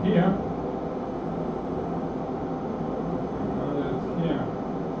it from here. And add it here.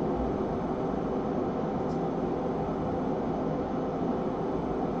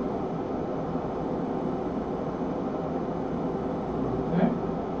 Okay.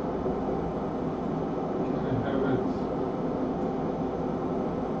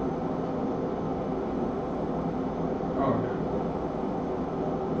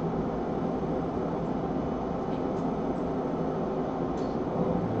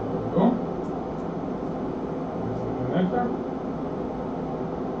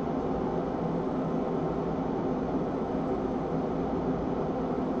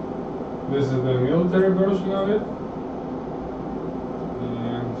 This is the military version of it,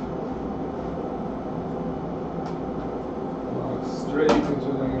 and plug straight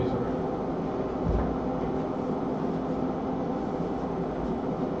into the meter.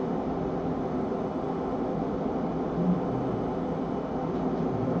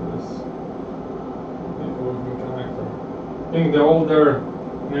 This networking connector. I think the older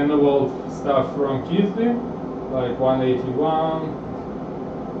nanovolt stuff from Keithley, like 181.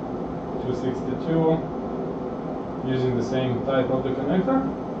 262 using the same type of the connector.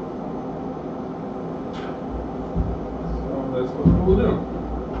 So that's what we will do.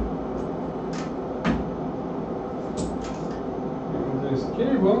 And this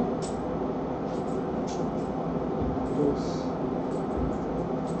cable looks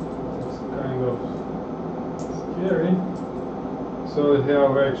kind of scary. So I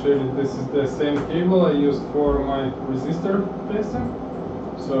have actually, this is the same cable I used for my resistor testing.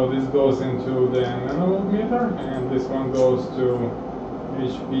 So this goes into the nanovolt meter, and this one goes to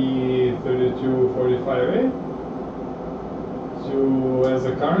HP3245A as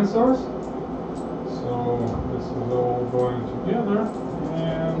a current source. So this is all going together,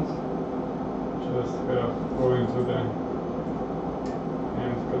 and just have going to the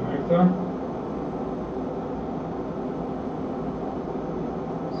end connector.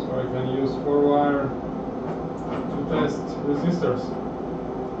 So I can use 4-wire to test resistors.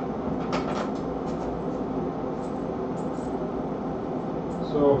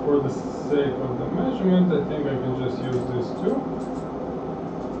 So for the sake of the measurement, I think I can just use this too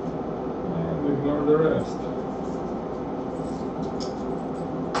and ignore the rest.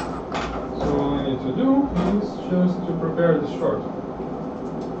 So all I need to do is just to prepare the short.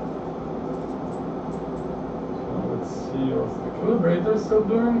 So let's see what the calibrator is still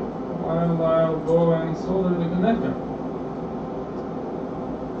doing while I'll go and solder the connector.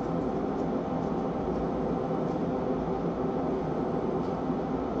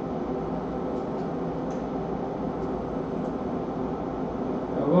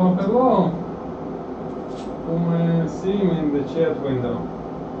 Hello, hello! Whom I see in the chat window?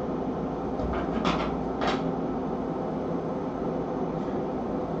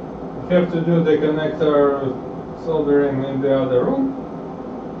 I have to do the connector soldering in the other room,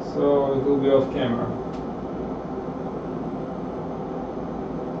 so it will be off camera.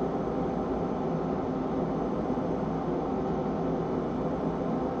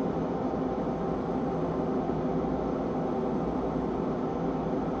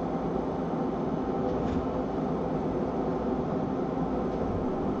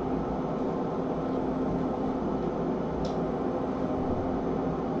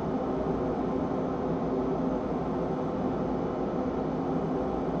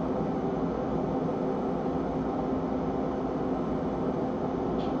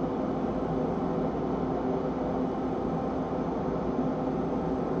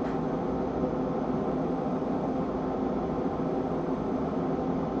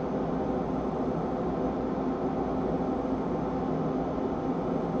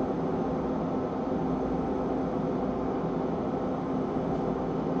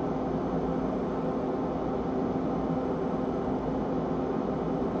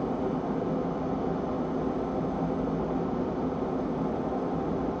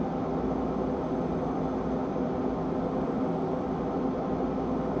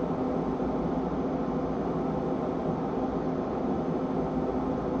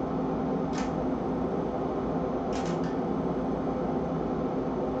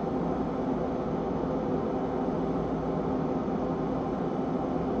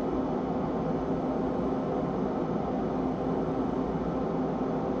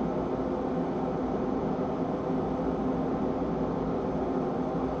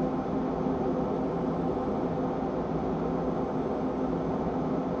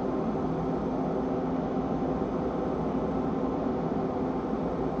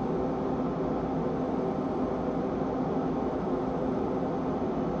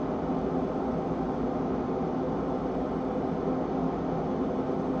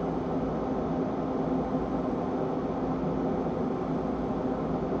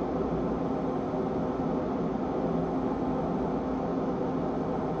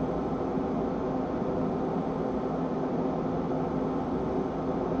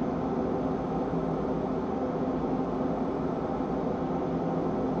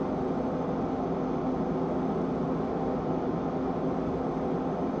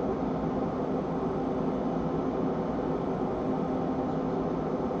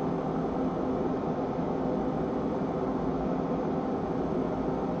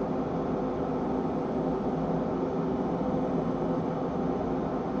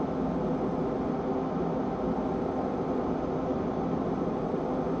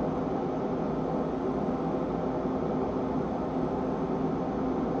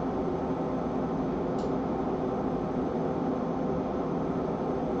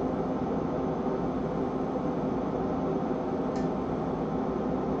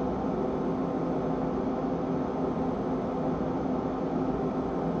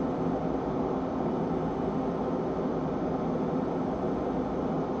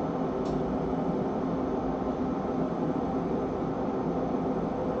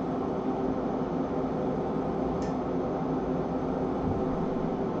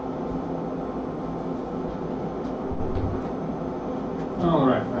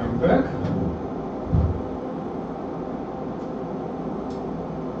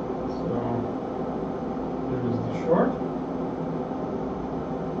 short,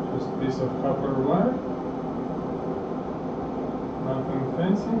 just a piece of copper wire, nothing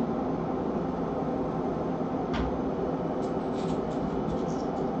fancy.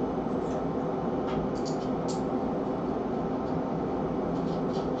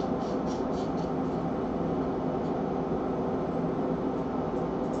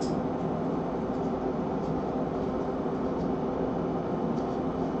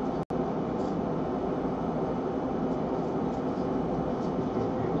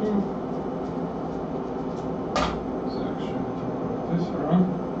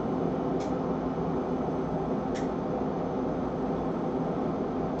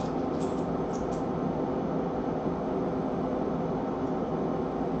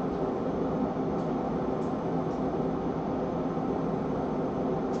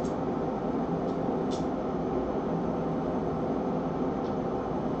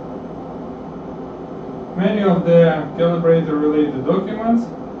 Many of the calibrator related documents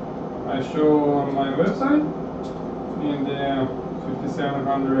I show on my website in the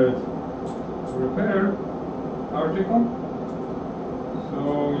 5700 repair article, so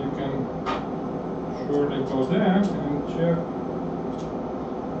you can surely go there and check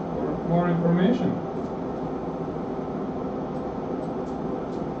for more information.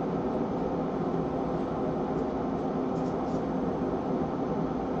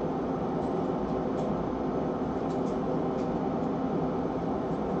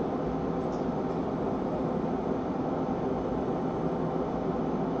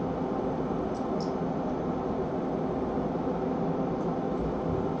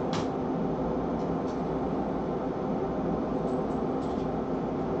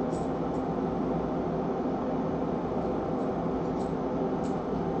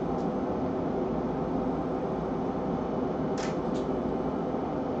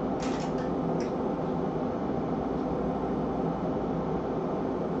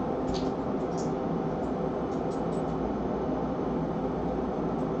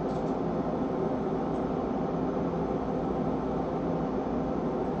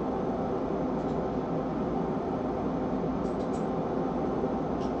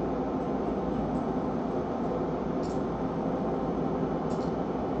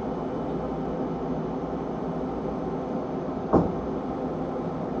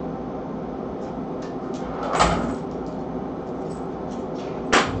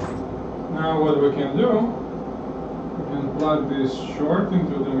 Now what we can do, we can plug this short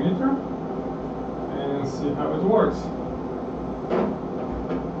into the meter and see how it works.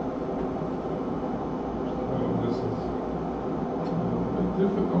 So this is a little bit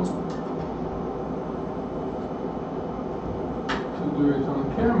difficult to do it on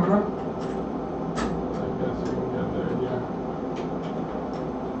camera. I guess you can get the idea.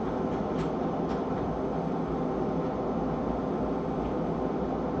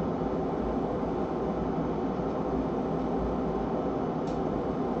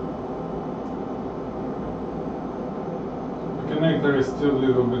 The connector is still a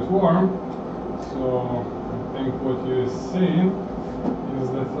little bit warm, so I think what you see is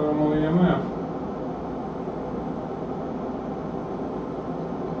the thermal EMF.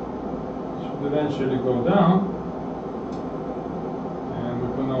 It should eventually go down, and we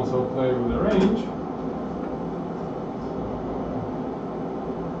can also play with the range.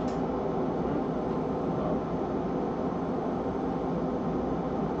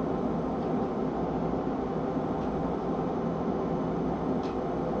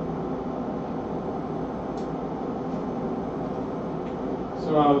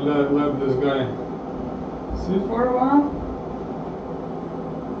 So I'll let this guy sit for a while.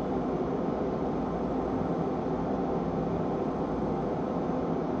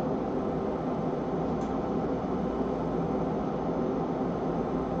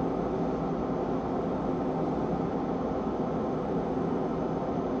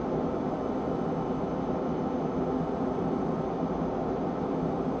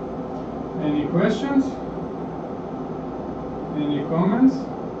 Any questions? Any comments?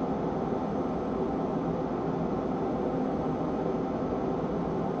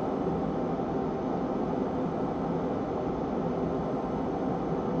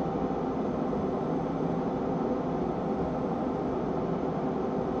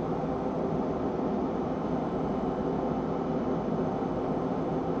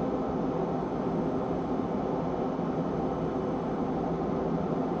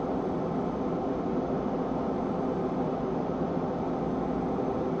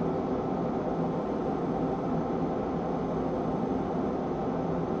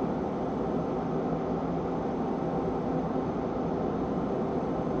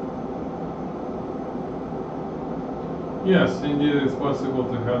 Yes, indeed it's possible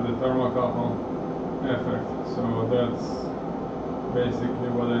to have the thermocouple effect, so that's basically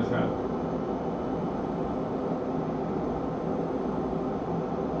what I said.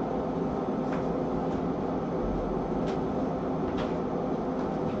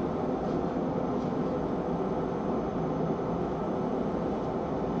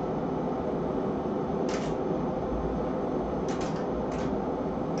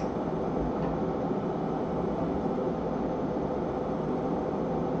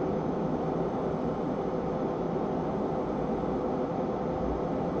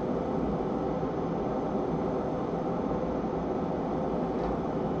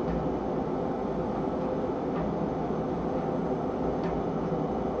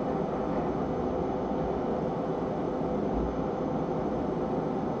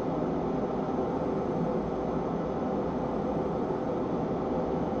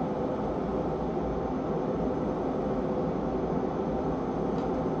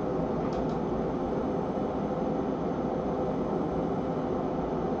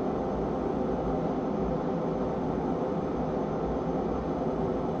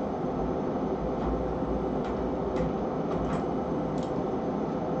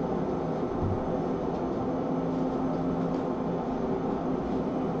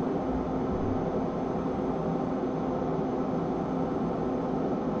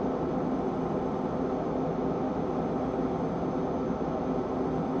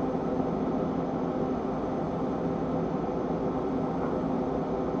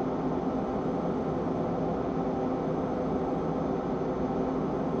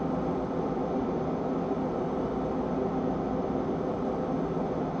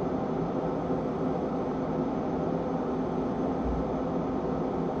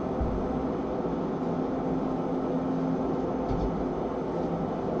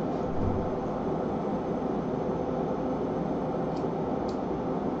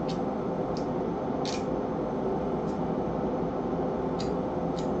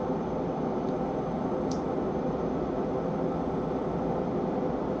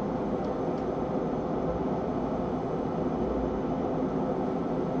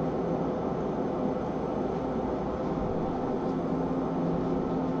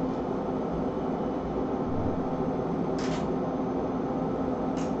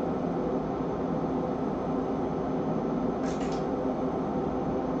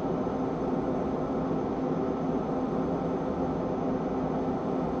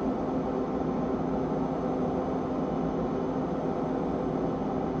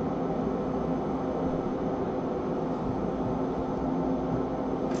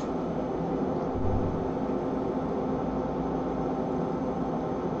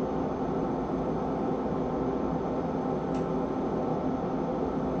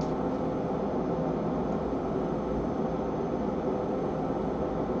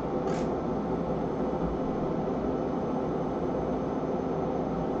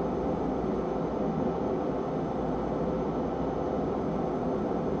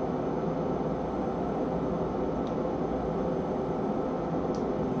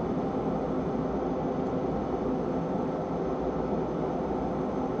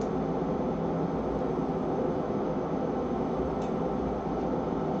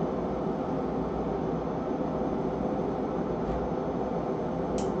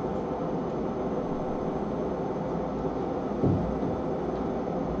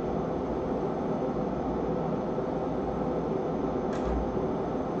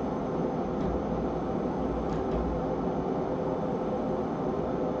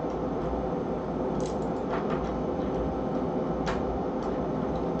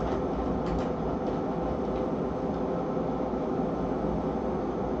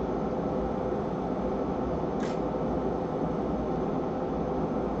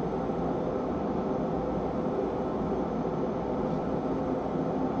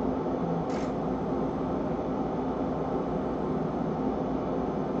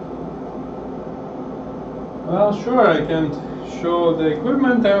 Well, sure, I can show the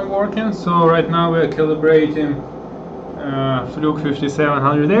equipment I'm working. So right now we're calibrating Fluke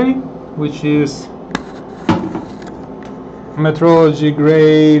 5700A, which is metrology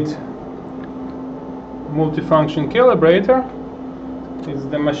grade multifunction calibrator. It's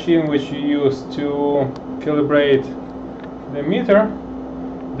the machine which you use to calibrate the meter,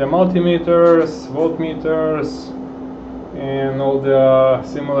 the multimeters, voltmeters, and all the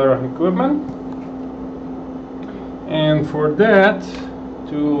similar equipment. And for that,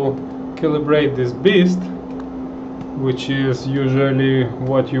 to calibrate this beast, which is usually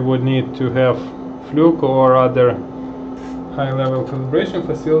what you would need to have Fluke or other high-level calibration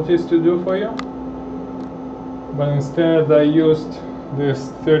facilities to do for you, but instead I used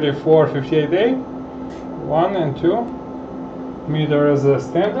this 3458A 1 and 2 meter as a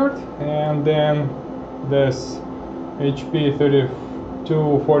standard, and then this HP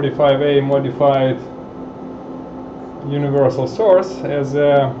 3245A modified universal source as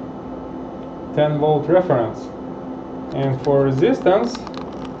a 10 volt reference. And for resistance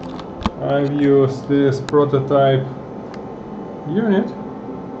I've used this prototype unit,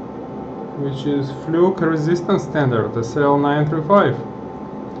 which is Fluke resistance standard, the SL935.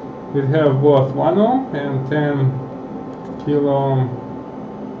 It have both 1 ohm and 10 kilo ohm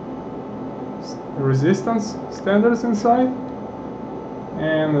resistance standards inside.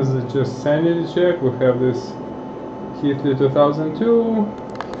 And as a just sanity check, we have this Keithley 2002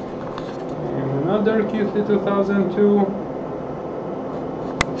 and another Keithley 2002,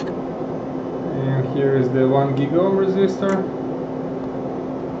 and here is the 1 giga ohm resistor.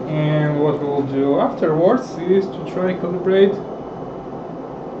 And what we'll do afterwards is to try calibrate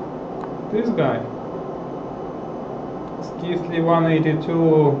this guy. It's Keithley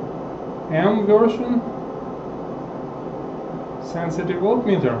 182M version sensitive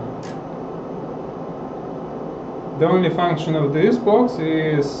voltmeter. The only function of this box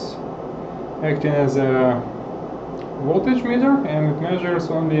is acting as a voltage meter, and it measures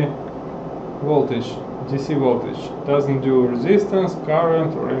only voltage, DC voltage. It doesn't do resistance,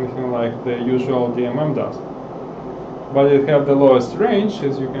 current, or anything like the usual DMM does. But it has the lowest range,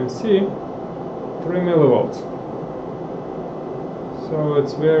 as you can see, 3 millivolts. So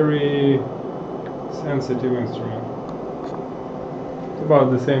it's very sensitive instrument. It's about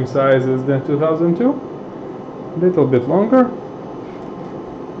the same size as the 2002, a little bit longer,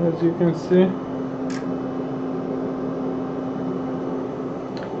 as you can see.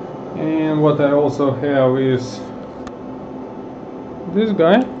 And what I also have is this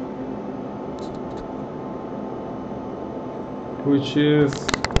guy, which is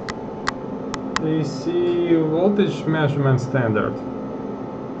AC voltage measurement standard.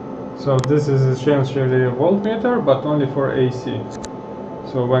 So this is essentially a voltmeter, but only for AC.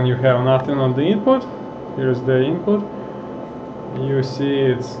 So when you have nothing on the input, here's the input, you see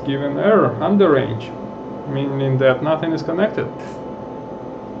it's given error under range, meaning that nothing is connected.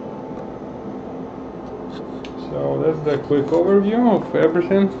 So that's the quick overview of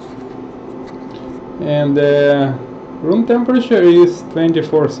everything. And the room temperature is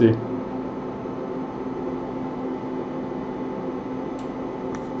 24°C.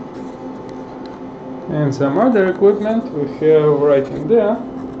 And some other equipment we have right in there.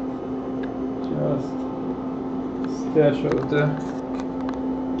 Just stash of the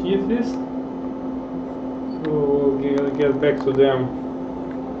Keithleys. So we'll get back to them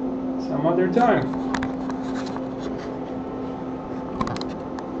some other time.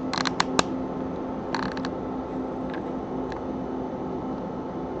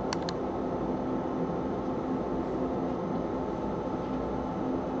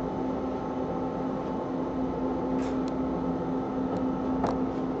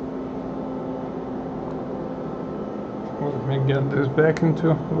 Let me get this back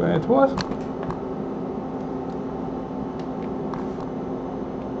into where it was.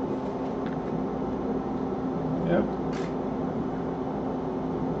 Yep.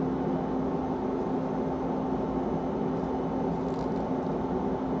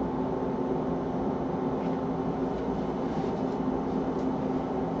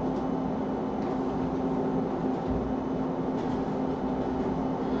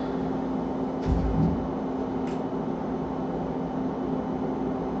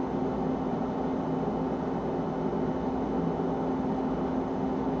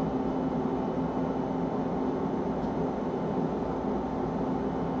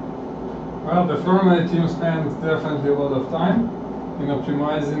 Well, the firmware team spends definitely a lot of time in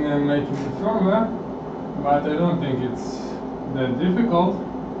optimizing and making the firmware, but I don't think it's that difficult.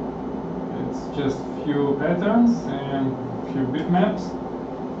 It's just few patterns and few bitmaps,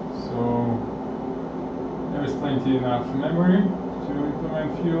 so there is plenty enough memory to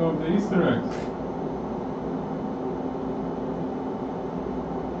implement few of the Easter eggs.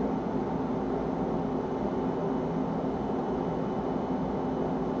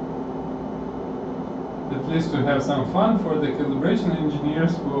 At least to have some fun for the calibration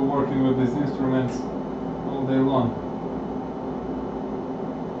engineers who are working with these instruments all day long.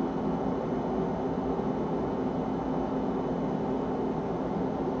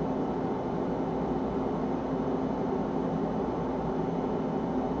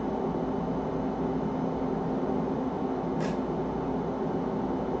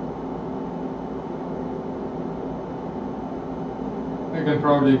 I can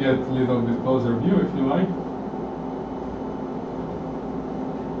probably get a little bit closer view if you like.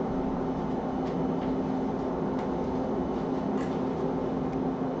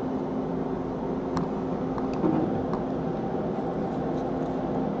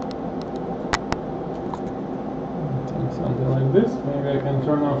 something like this. Maybe I can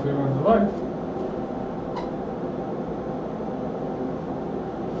turn off even the light.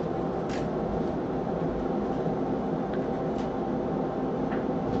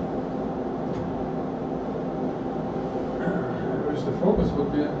 I wish the focus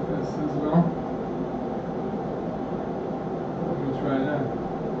would be this as well. Let me try that.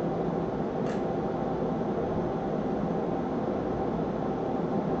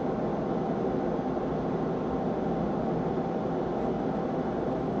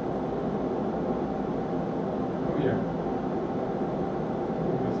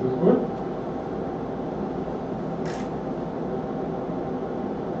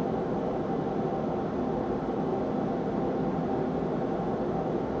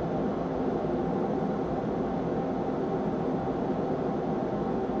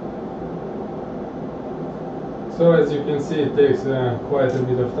 So as you can see, it takes quite a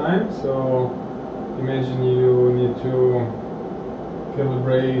bit of time. So imagine you need to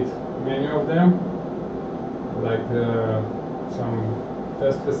calibrate many of them, like some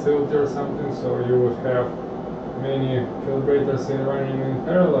test facility or something. So you would have many calibrators running in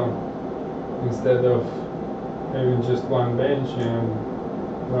parallel instead of having just one bench and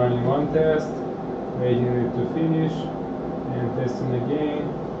running one test, waiting it to finish and testing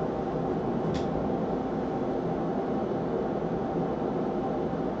again.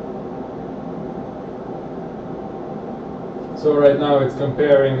 So right now it's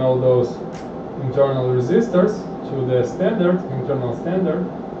comparing all those internal resistors to the standard, internal standard,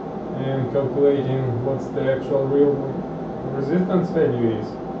 and calculating what's the actual real resistance value is.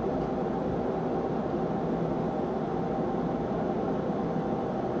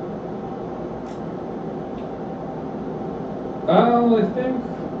 I think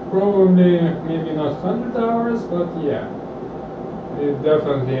probably maybe not 100 hours, but yeah.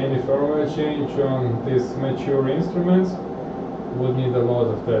 Definitely any firmware change on these mature instruments would need a lot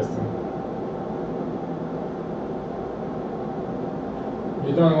of testing.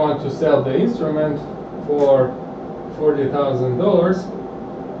 You don't want to sell the instrument for $40,000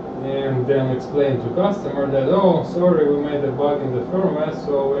 and then explain to customer that, oh, sorry, we made a bug in the firmware,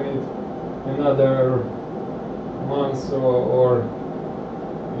 so we need another month or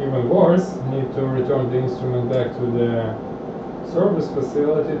even worse, need to return the instrument back to the service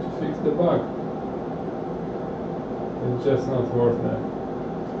facility to fix the bug. It's just not worth that.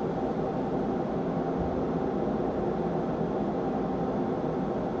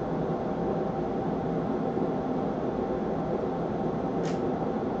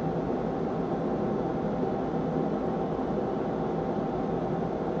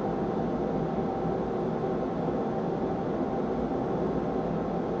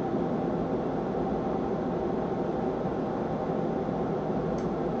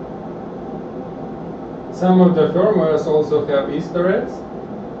 Some of the firmwares also have Easter eggs.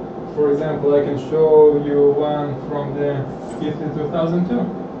 For example, I can show you one from the kit in 2002.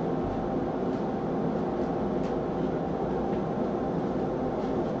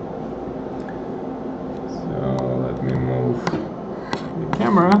 So let me move the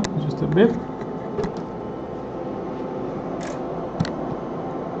camera just a bit.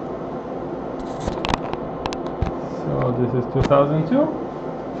 So this is 2002.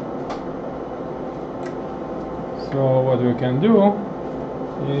 So what we can do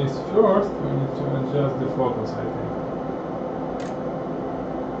is first we need to adjust the focus, I think.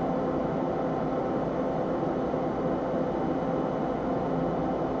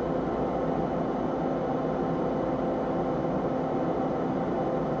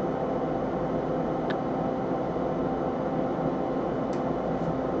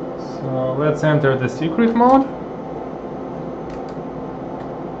 So let's enter the secret mode.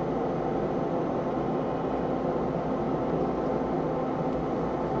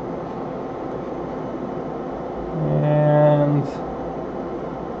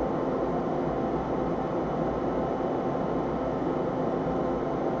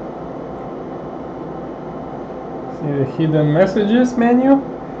 See the hidden messages menu,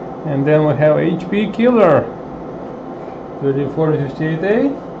 and then we have HP killer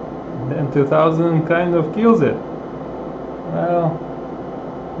 3458A, then 2000 kind of kills it. Well,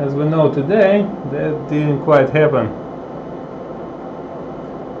 as we know today, that didn't quite happen.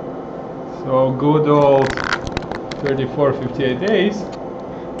 So good old 3458As,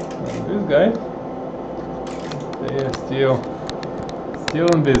 and this guy, they are still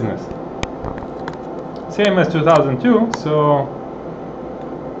in business. Same as 2002, so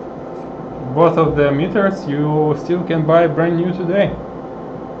both of the meters you still can buy brand new today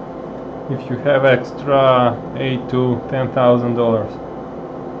if you have extra $8,000 to $10,000.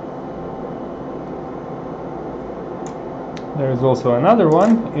 There is also another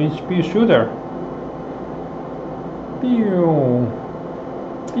one, HP shooter. Pew,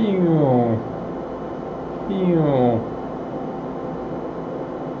 pew, pew.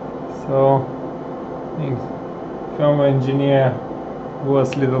 So I think film engineer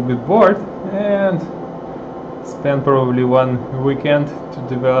was a little bit bored and spent probably one weekend to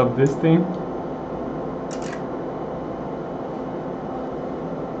develop this thing.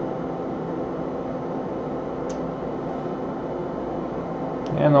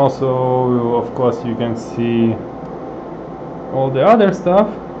 And also, of course, you can see all the other stuff.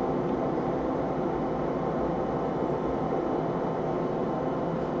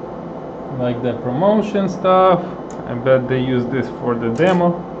 Like the promotion stuff. I bet they use this for the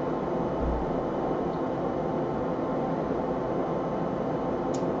demo.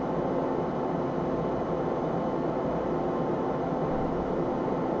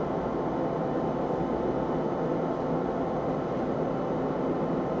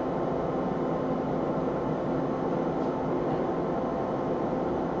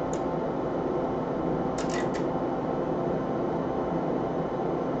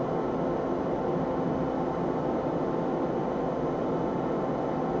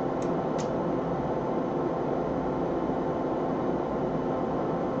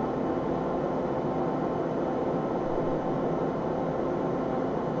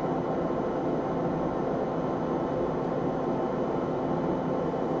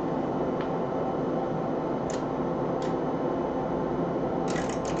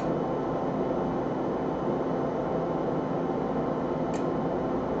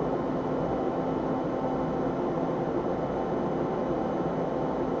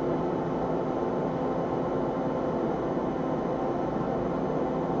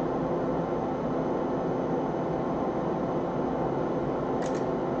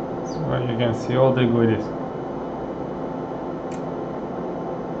 So you can see all the goodies.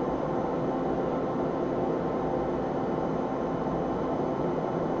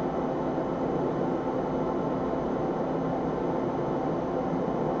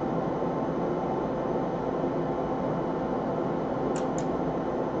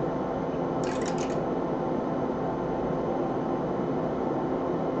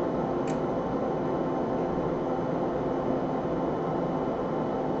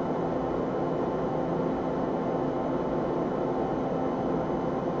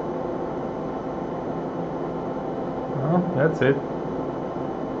 That's it.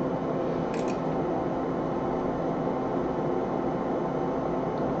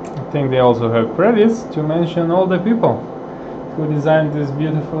 I think they also have credits to mention all the people who designed this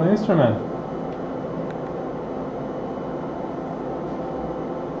beautiful instrument.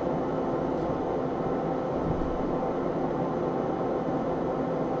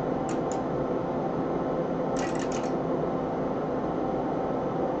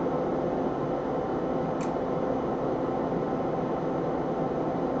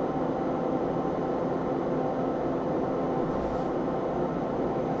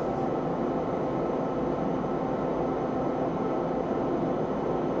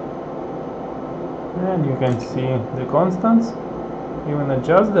 And you can see the constants, even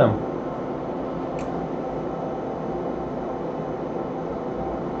adjust them.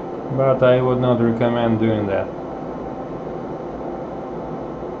 But I would not recommend doing that.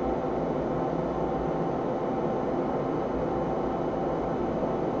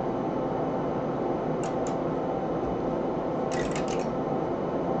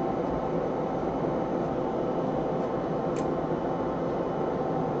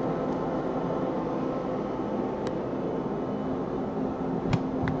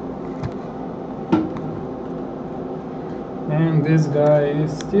 And this guy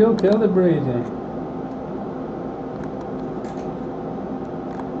is still calibrating.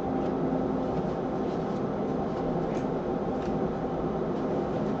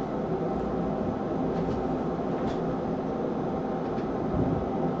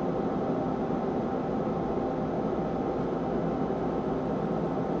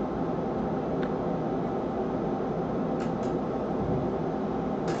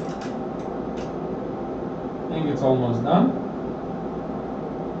 I think it's almost done.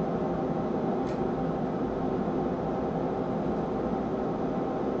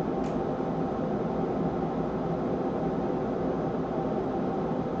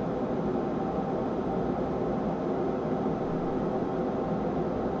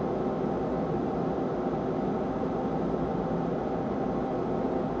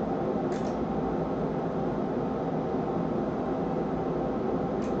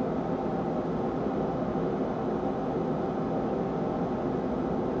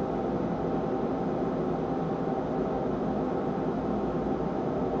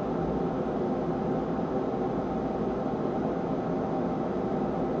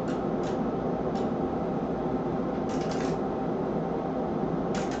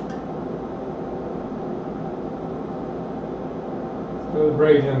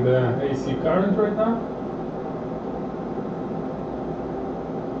 calibrating the AC current right now.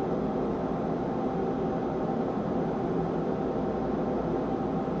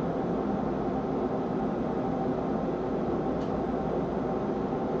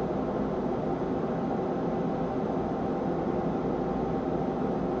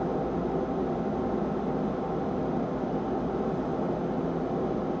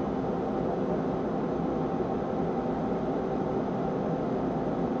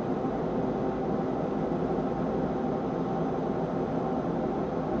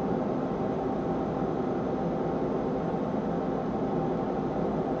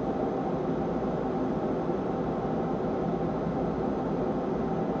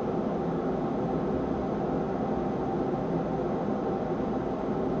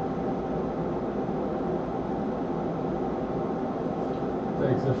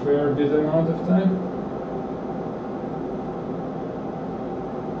 Takes a fair bit amount of time.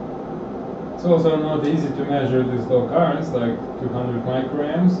 It's also not easy to measure these low currents, like 200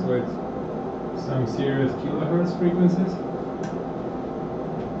 microamps with some serious kilohertz frequencies.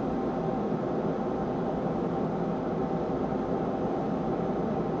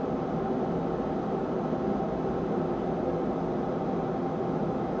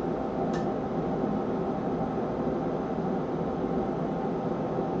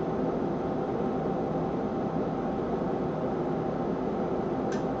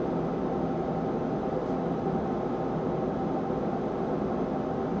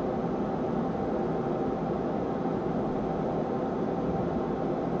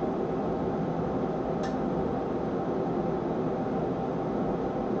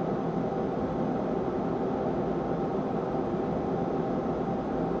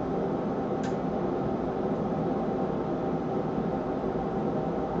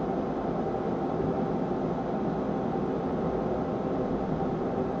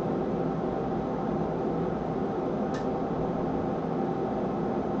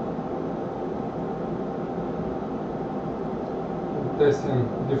 Testing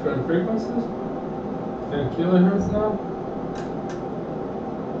different frequencies, 10 kilohertz now,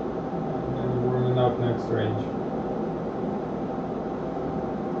 and warming up next range.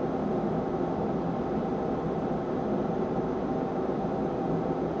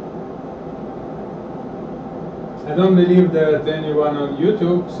 I don't believe that anyone on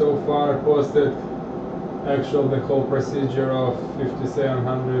YouTube so far posted the whole procedure of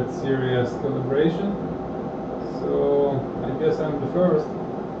 5700 series calibration. So I guess I'm the first.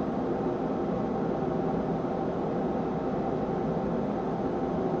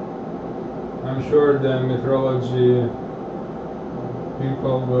 I'm sure the metrology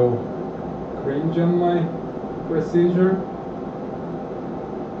people will cringe on my procedure.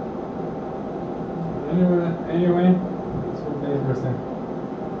 Anyway, this will be interesting.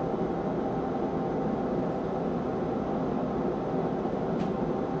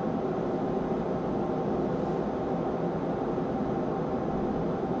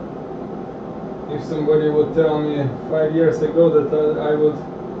 If somebody would tell me 5 years ago that I would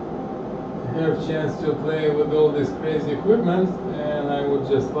have a chance to play with all this crazy equipment, and I would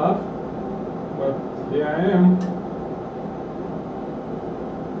just laugh, but here I am.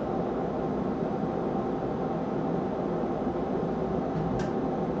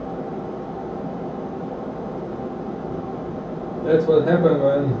 That's what happened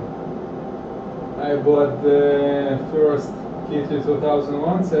when I bought the first KT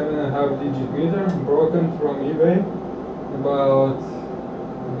 2001 7.5 digit meter, broken from eBay about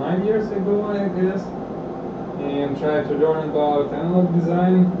 9 years ago, I guess, and tried to learn about analog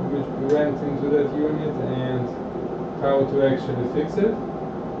design, which went into that unit, and how to actually fix it,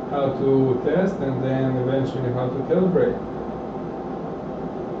 how to test, and then eventually how to calibrate.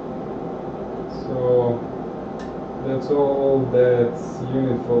 So that's all that's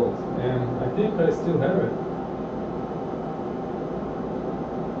unit fault, and I think I still have it.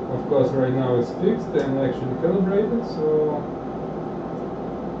 Of course, right now it's fixed and actually calibrated, so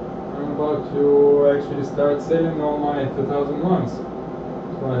I'm about to actually start selling all my 2001s.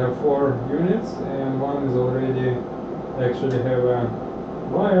 So I have 4 units, and one is already actually have a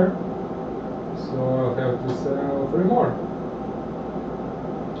wire, so I'll have to sell 3 more.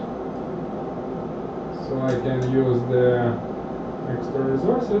 So I can use the extra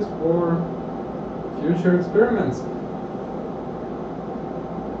resources for future experiments.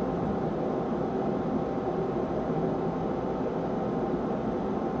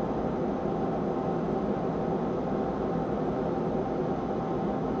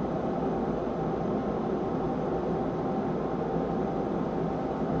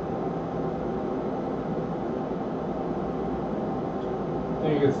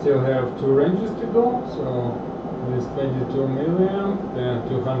 think it still have 2 ranges to go. So this 22 milliamp, then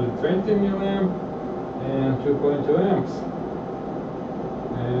 220 milliamp, and 2.2 amps.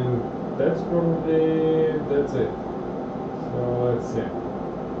 And that's it. So let's see.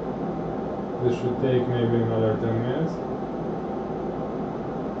 This should take maybe another 10 minutes.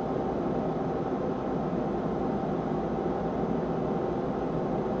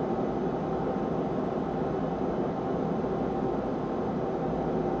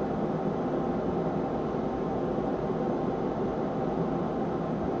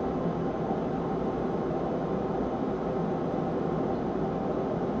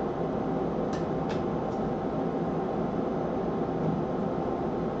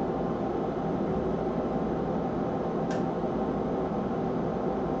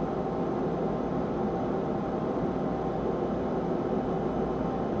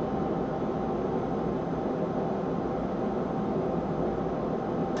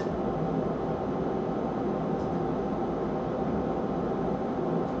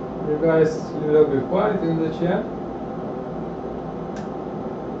 You guys a little bit quiet in the chat.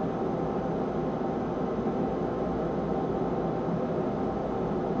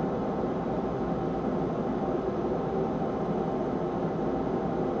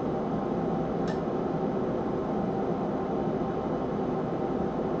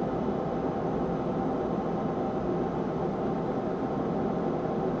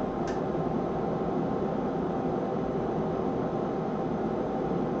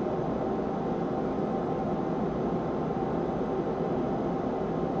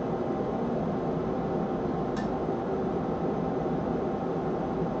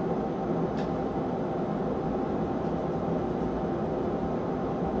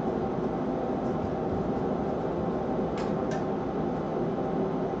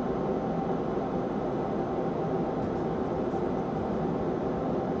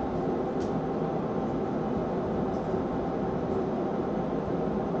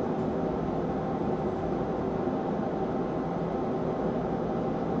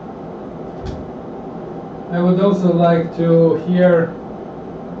 I would also like to hear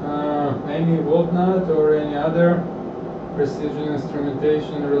any voltnut or any other precision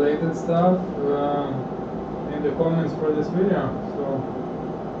instrumentation related stuff in the comments for this video. So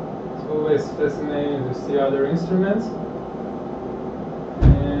it's always fascinating to see other instruments.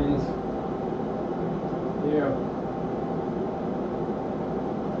 And yeah.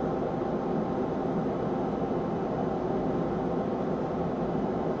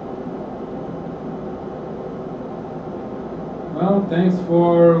 Well, thanks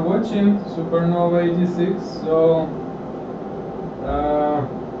for watching Supernova 86. So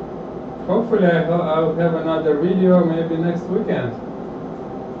hopefully I'll have another video maybe next weekend.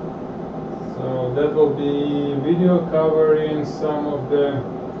 So that will be video covering some of the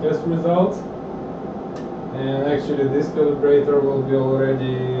test results, and actually this calibrator will be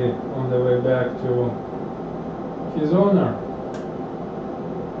already on the way back to his owner.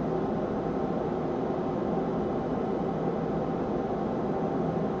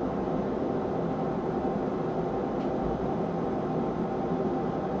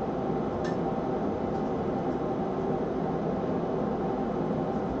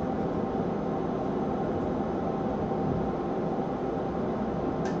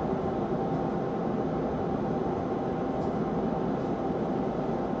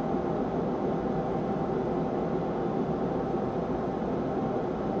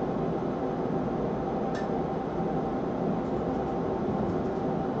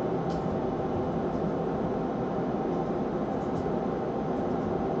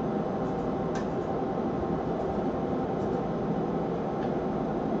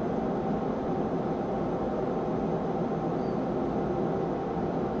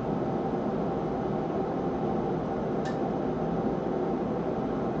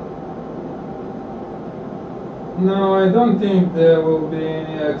 No, I don't think there will be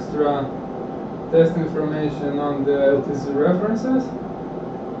any extra test information on the LTC references.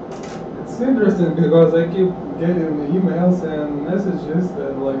 It's interesting because I keep getting emails and messages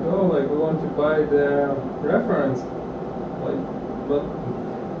that like, oh, like we want to buy the reference. Like, but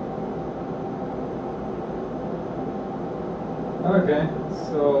okay,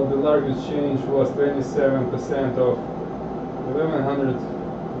 so the largest change was 27% of 1100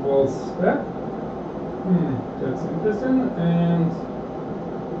 volts spec. That's interesting. And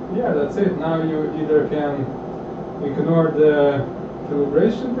yeah, that's it. Now you either can ignore the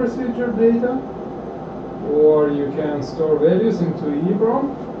calibration procedure data, or you can store values into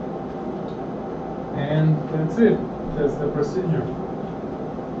EEPROM, and that's it. That's the procedure.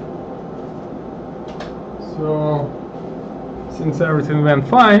 So Since everything went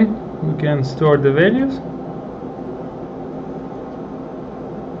fine, we can store the values.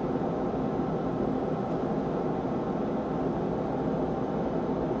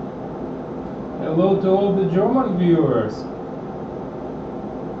 Hello to all the German viewers.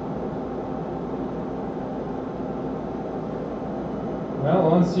 Well,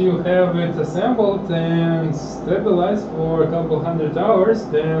 once you have it assembled and stabilized for a couple hundred hours,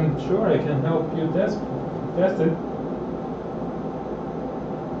 then sure, I can help you test it.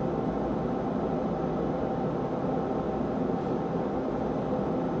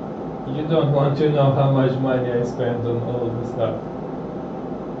 You don't want to know how much money I spent on all of this stuff.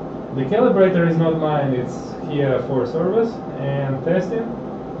 The calibrator is not mine, it's here for service and testing,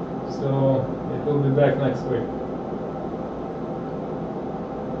 so it will be back next week.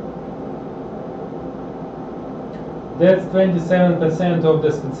 That's 27% of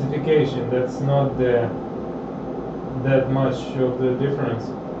the specification, that's not that much of the difference.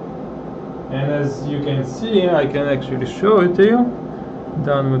 And as you can see, I can actually show it to you.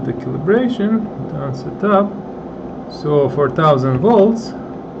 Done with the calibration, done setup. So for 1000 volts,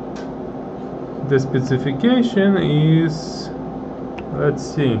 the specification is, let's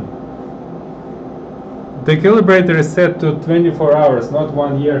see, the calibrator is set to 24 hours, not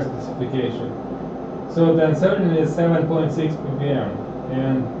 1 year specification. So then certainly it's 7.6 ppm,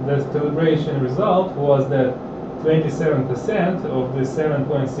 and the calibration result was that 27% of the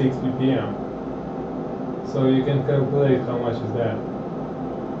 7.6 ppm. So you can calculate how much is that.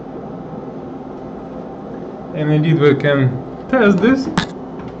 And indeed we can test this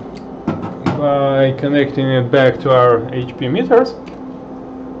by connecting it back to our HP meters.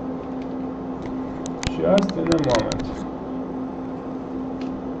 Just in a moment.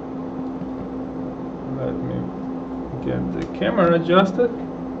 Let me get the camera adjusted.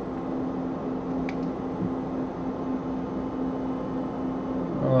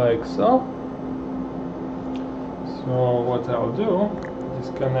 Like so. So what I'll do,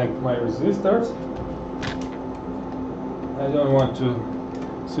 disconnect my resistors. I don't want to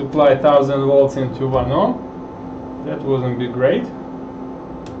supply 1000 volts into 1 ohm. That wouldn't be great.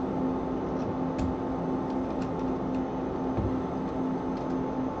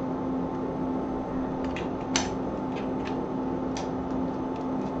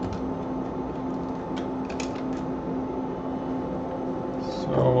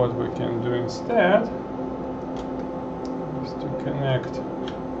 So what we can do instead is to connect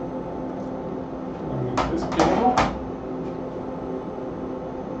this cable.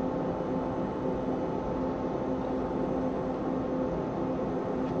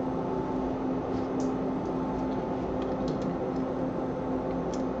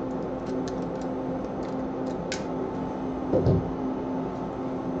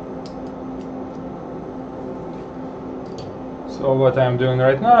 So what I'm doing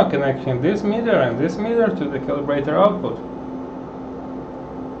right now, connecting this meter and this meter to the calibrator output.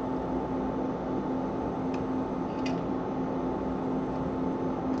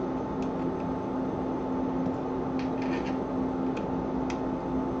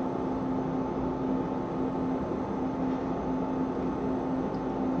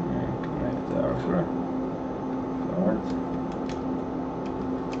 And connect our cord.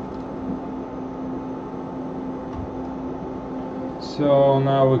 So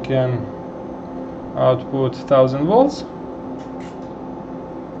now we can output 1000 volts.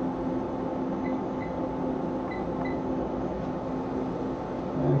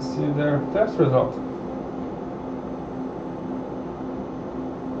 And see their test result.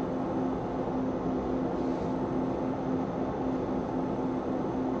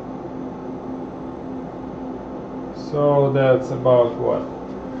 So that's about what?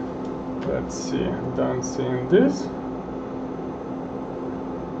 Let's see, done seeing this.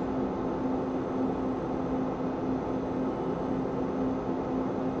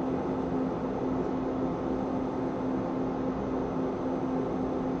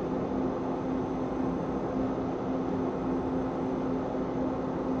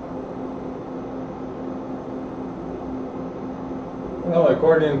 Well,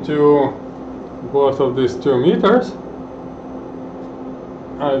 according to both of these two meters,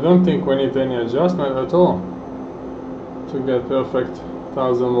 I don't think we need any adjustment at all to get perfect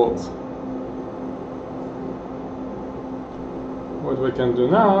 1000 volts. What we can do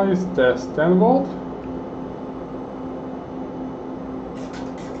now is test 10 volt.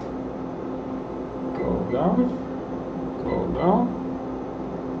 Go down, go down.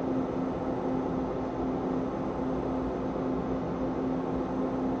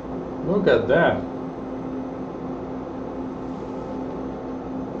 Look at that.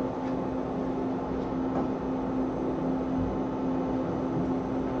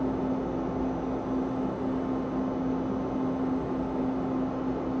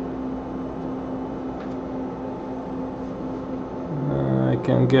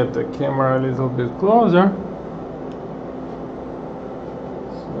 can get the camera a little bit closer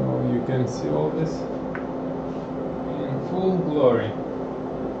so you can see all this in full glory.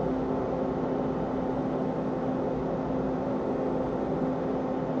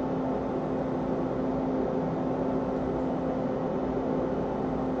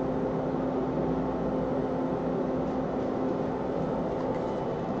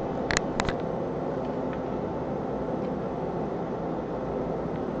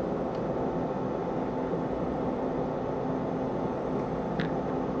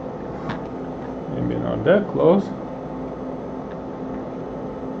 Maybe not that close.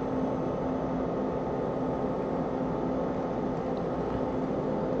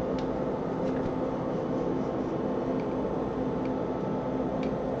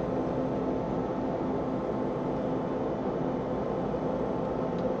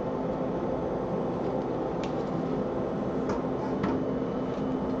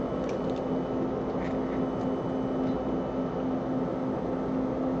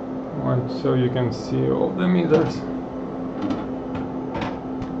 So you can see all the meters.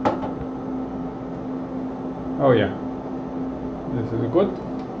 Oh yeah, this is good.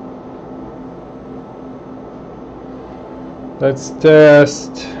 Let's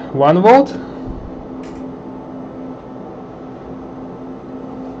test 1 volt.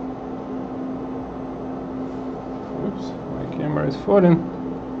 Oops, my camera is falling.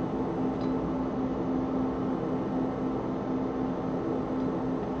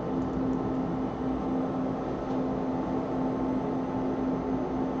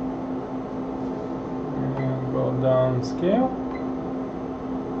 Down scale.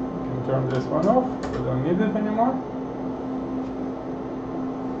 You can turn this one off, we don't need it anymore.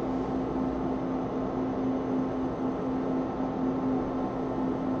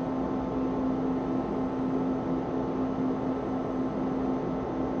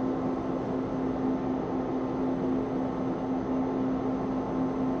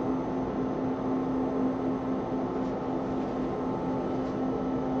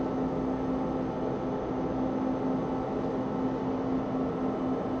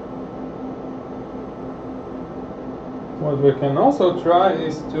 What we can also try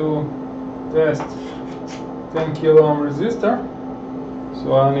is to test 10 kilo ohm resistor.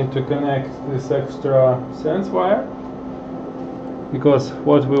 So I need to connect this extra sense wire, because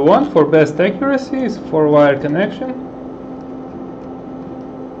what we want for best accuracy is 4-wire connection.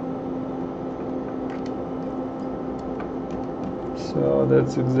 So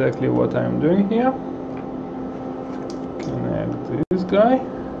that's exactly what I'm doing here. Connect this guy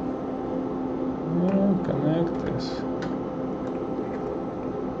and connect this.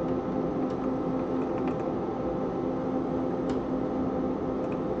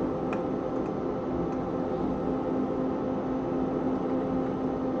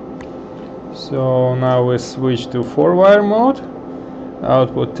 So now we switch to 4-wire mode,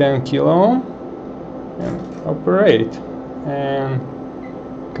 output 10 kilo ohm, and operate, and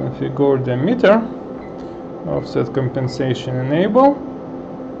configure the meter, offset compensation enable,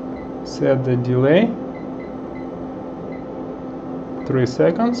 set the delay 3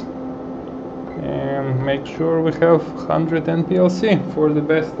 seconds, and make sure we have 100 NPLC for the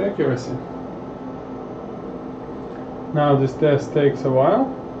best accuracy. Now this test takes a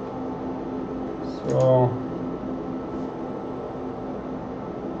while. So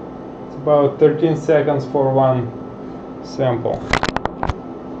it's about 13 seconds for one sample.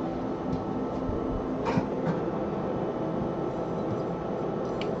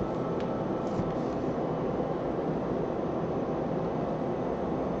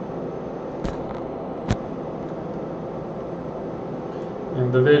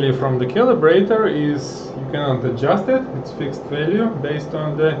 And the value from the calibrator is, you cannot adjust it, it's fixed value based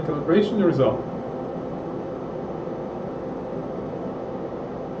on the calibration result.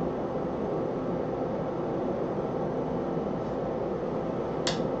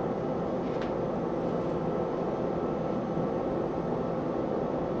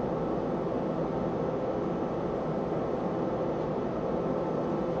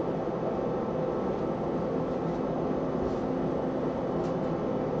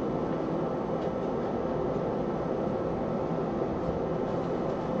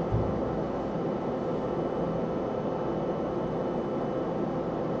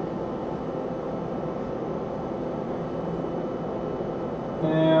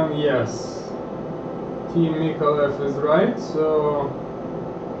 And yes, Team Mikalev is right, so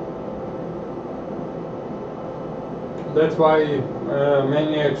that's why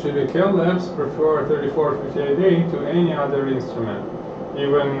many actually Cal labs prefer 3458A to any other instrument.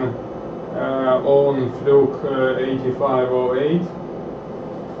 Even own Fluke 8508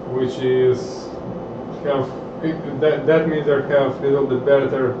 which is that meter have a little bit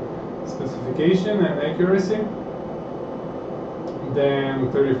better specification and accuracy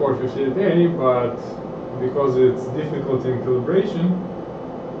than 3458A, but because it's difficult in calibration,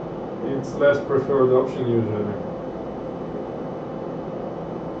 it's less preferred option usually.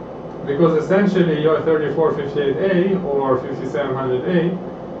 Because essentially your 3458A or 5700A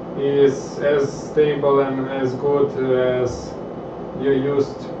is as stable and as good as your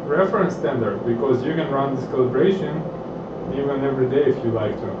used reference standard, because you can run this calibration even every day if you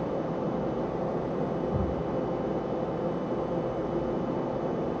like to.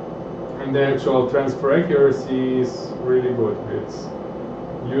 And the actual transfer accuracy is really good. It's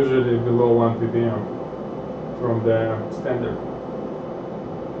usually below 1 ppm from the standard.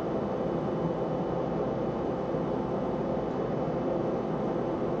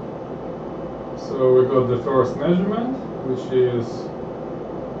 So we got the first measurement, which is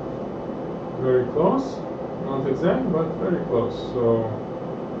very close, not exact, but very close. So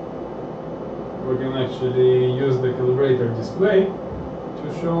we can actually use the calibrator display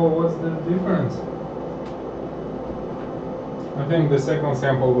to show what's the difference. I think the second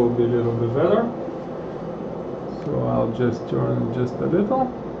sample will be a little bit better. So I'll just turn it just a little.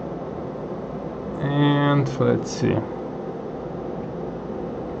 And let's see.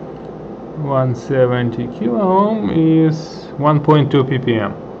 170 kilo ohm is 1.2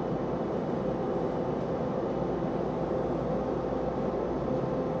 ppm.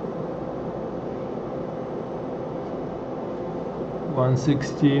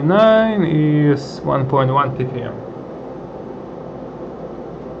 $169 is 1.1 ppm.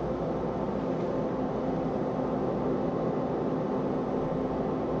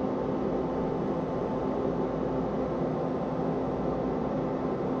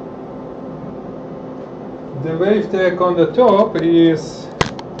 The wavetech on the top is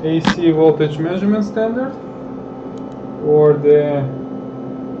AC voltage measurement standard, or the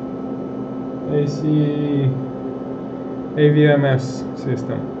AC AVMS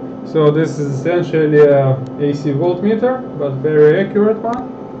system. So this is essentially a AC voltmeter, but very accurate one.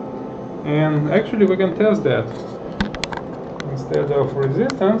 And actually we can test that. Instead of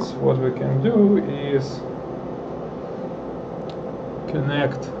resistance, what we can do is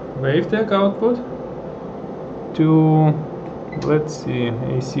connect wavetech output to, let's see,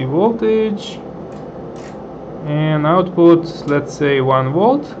 AC voltage, and output, let's say 1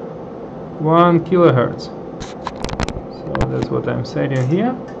 volt, 1 kilohertz. So that's what I'm setting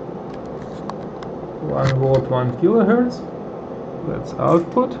here. 1 volt, 1 kilohertz. That's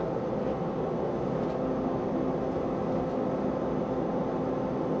output.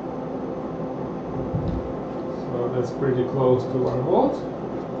 So that's pretty close to 1 volt.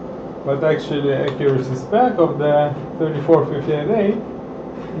 But actually accuracy spec of the 3458A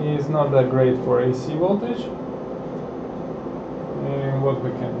is not that great for AC voltage. And what we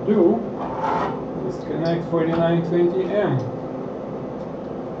can do is connect 4920M.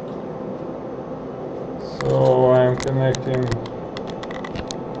 So I'm connecting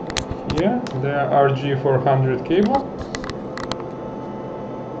here the RG400 cable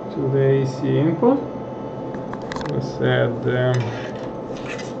to the AC input. We set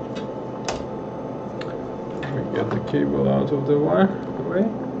get the cable out of the way.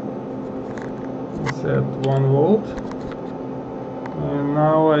 Set 1 volt, and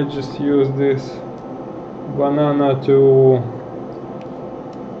now I just use this banana to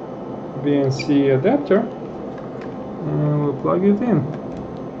BNC adapter and we'll plug it in,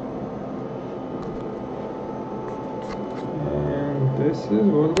 and this is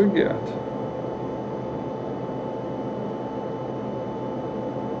what we get.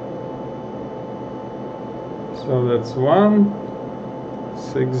 So that's 1,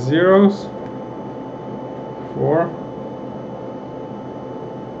 6 zeros, 4,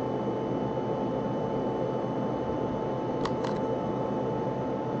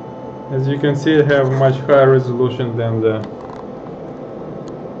 as you can see, I have much higher resolution than the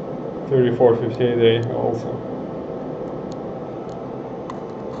 3458A also.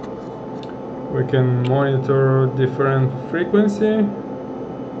 We can monitor different frequency.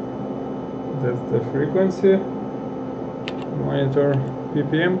 That's the frequency. Monitor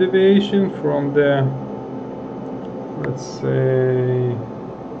ppm deviation from the, let's say,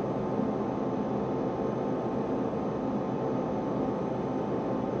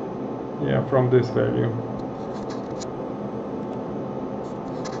 yeah, from this value.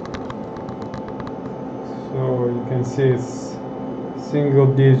 So you can see it's single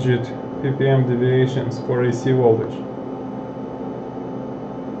digit ppm deviations for AC voltage.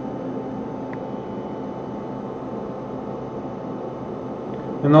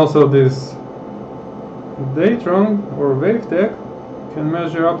 And also this Datron or WaveTech can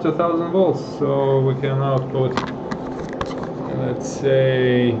measure up to 1000 volts, so we can output, let's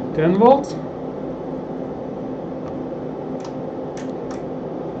say, 10 volts.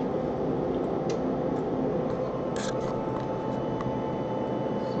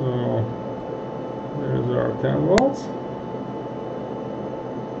 So there's our 10 volts,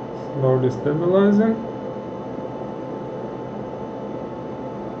 slowly stabilizing.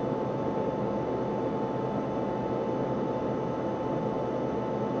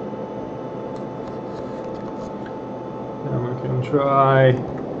 Try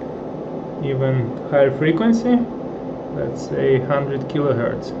even higher frequency, let's say 100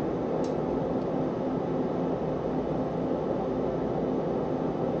 kilohertz.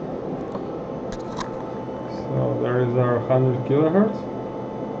 So there is our 100 kilohertz.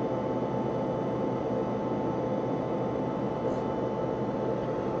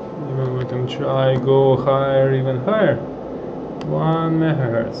 Even we can try go higher, even higher, 1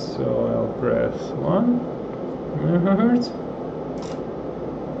 megahertz. So I'll press 1 megahertz.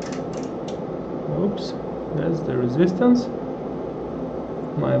 Oops, that's the resistance.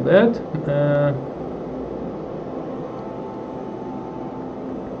 My bad.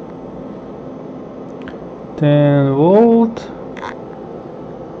 10 volt.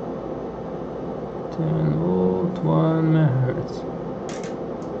 10 volt, 1 megahertz.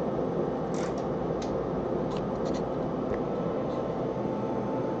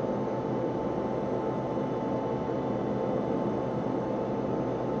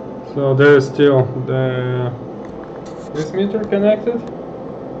 So there is still this meter connected,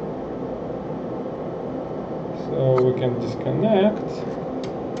 so we can disconnect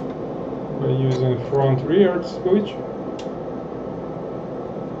by using front rear switch.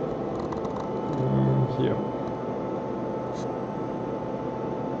 And here.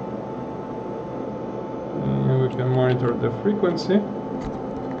 And we can monitor the frequency.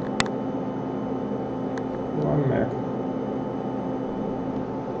 1 meg.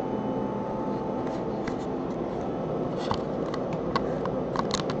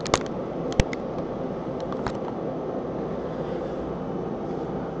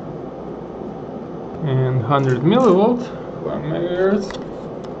 And 100 millivolt, 1 megahertz,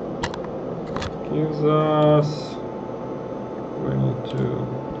 gives us, we need to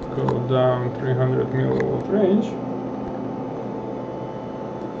go down 300 millivolt range,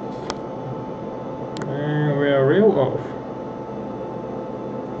 and we are real off.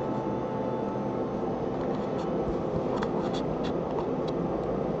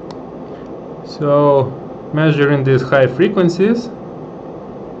 So measuring these high frequencies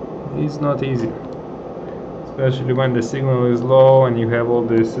is not easy, especially when the signal is low and you have all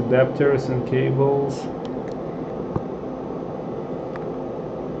these adapters and cables.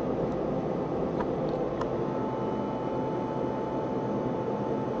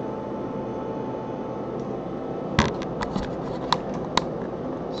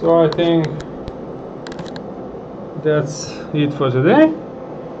 So I think that's it for today,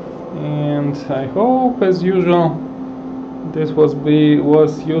 and I hope, as usual, this was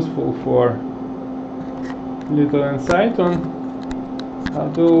useful for little insight on how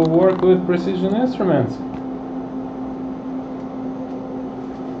to work with precision instruments.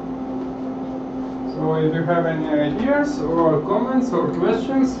 So if you have any ideas or comments or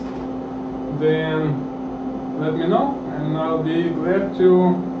questions, then let me know, and I'll be glad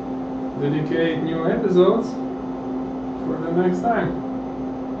to dedicate new episodes for the next time.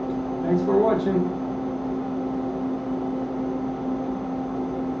 Thanks for watching.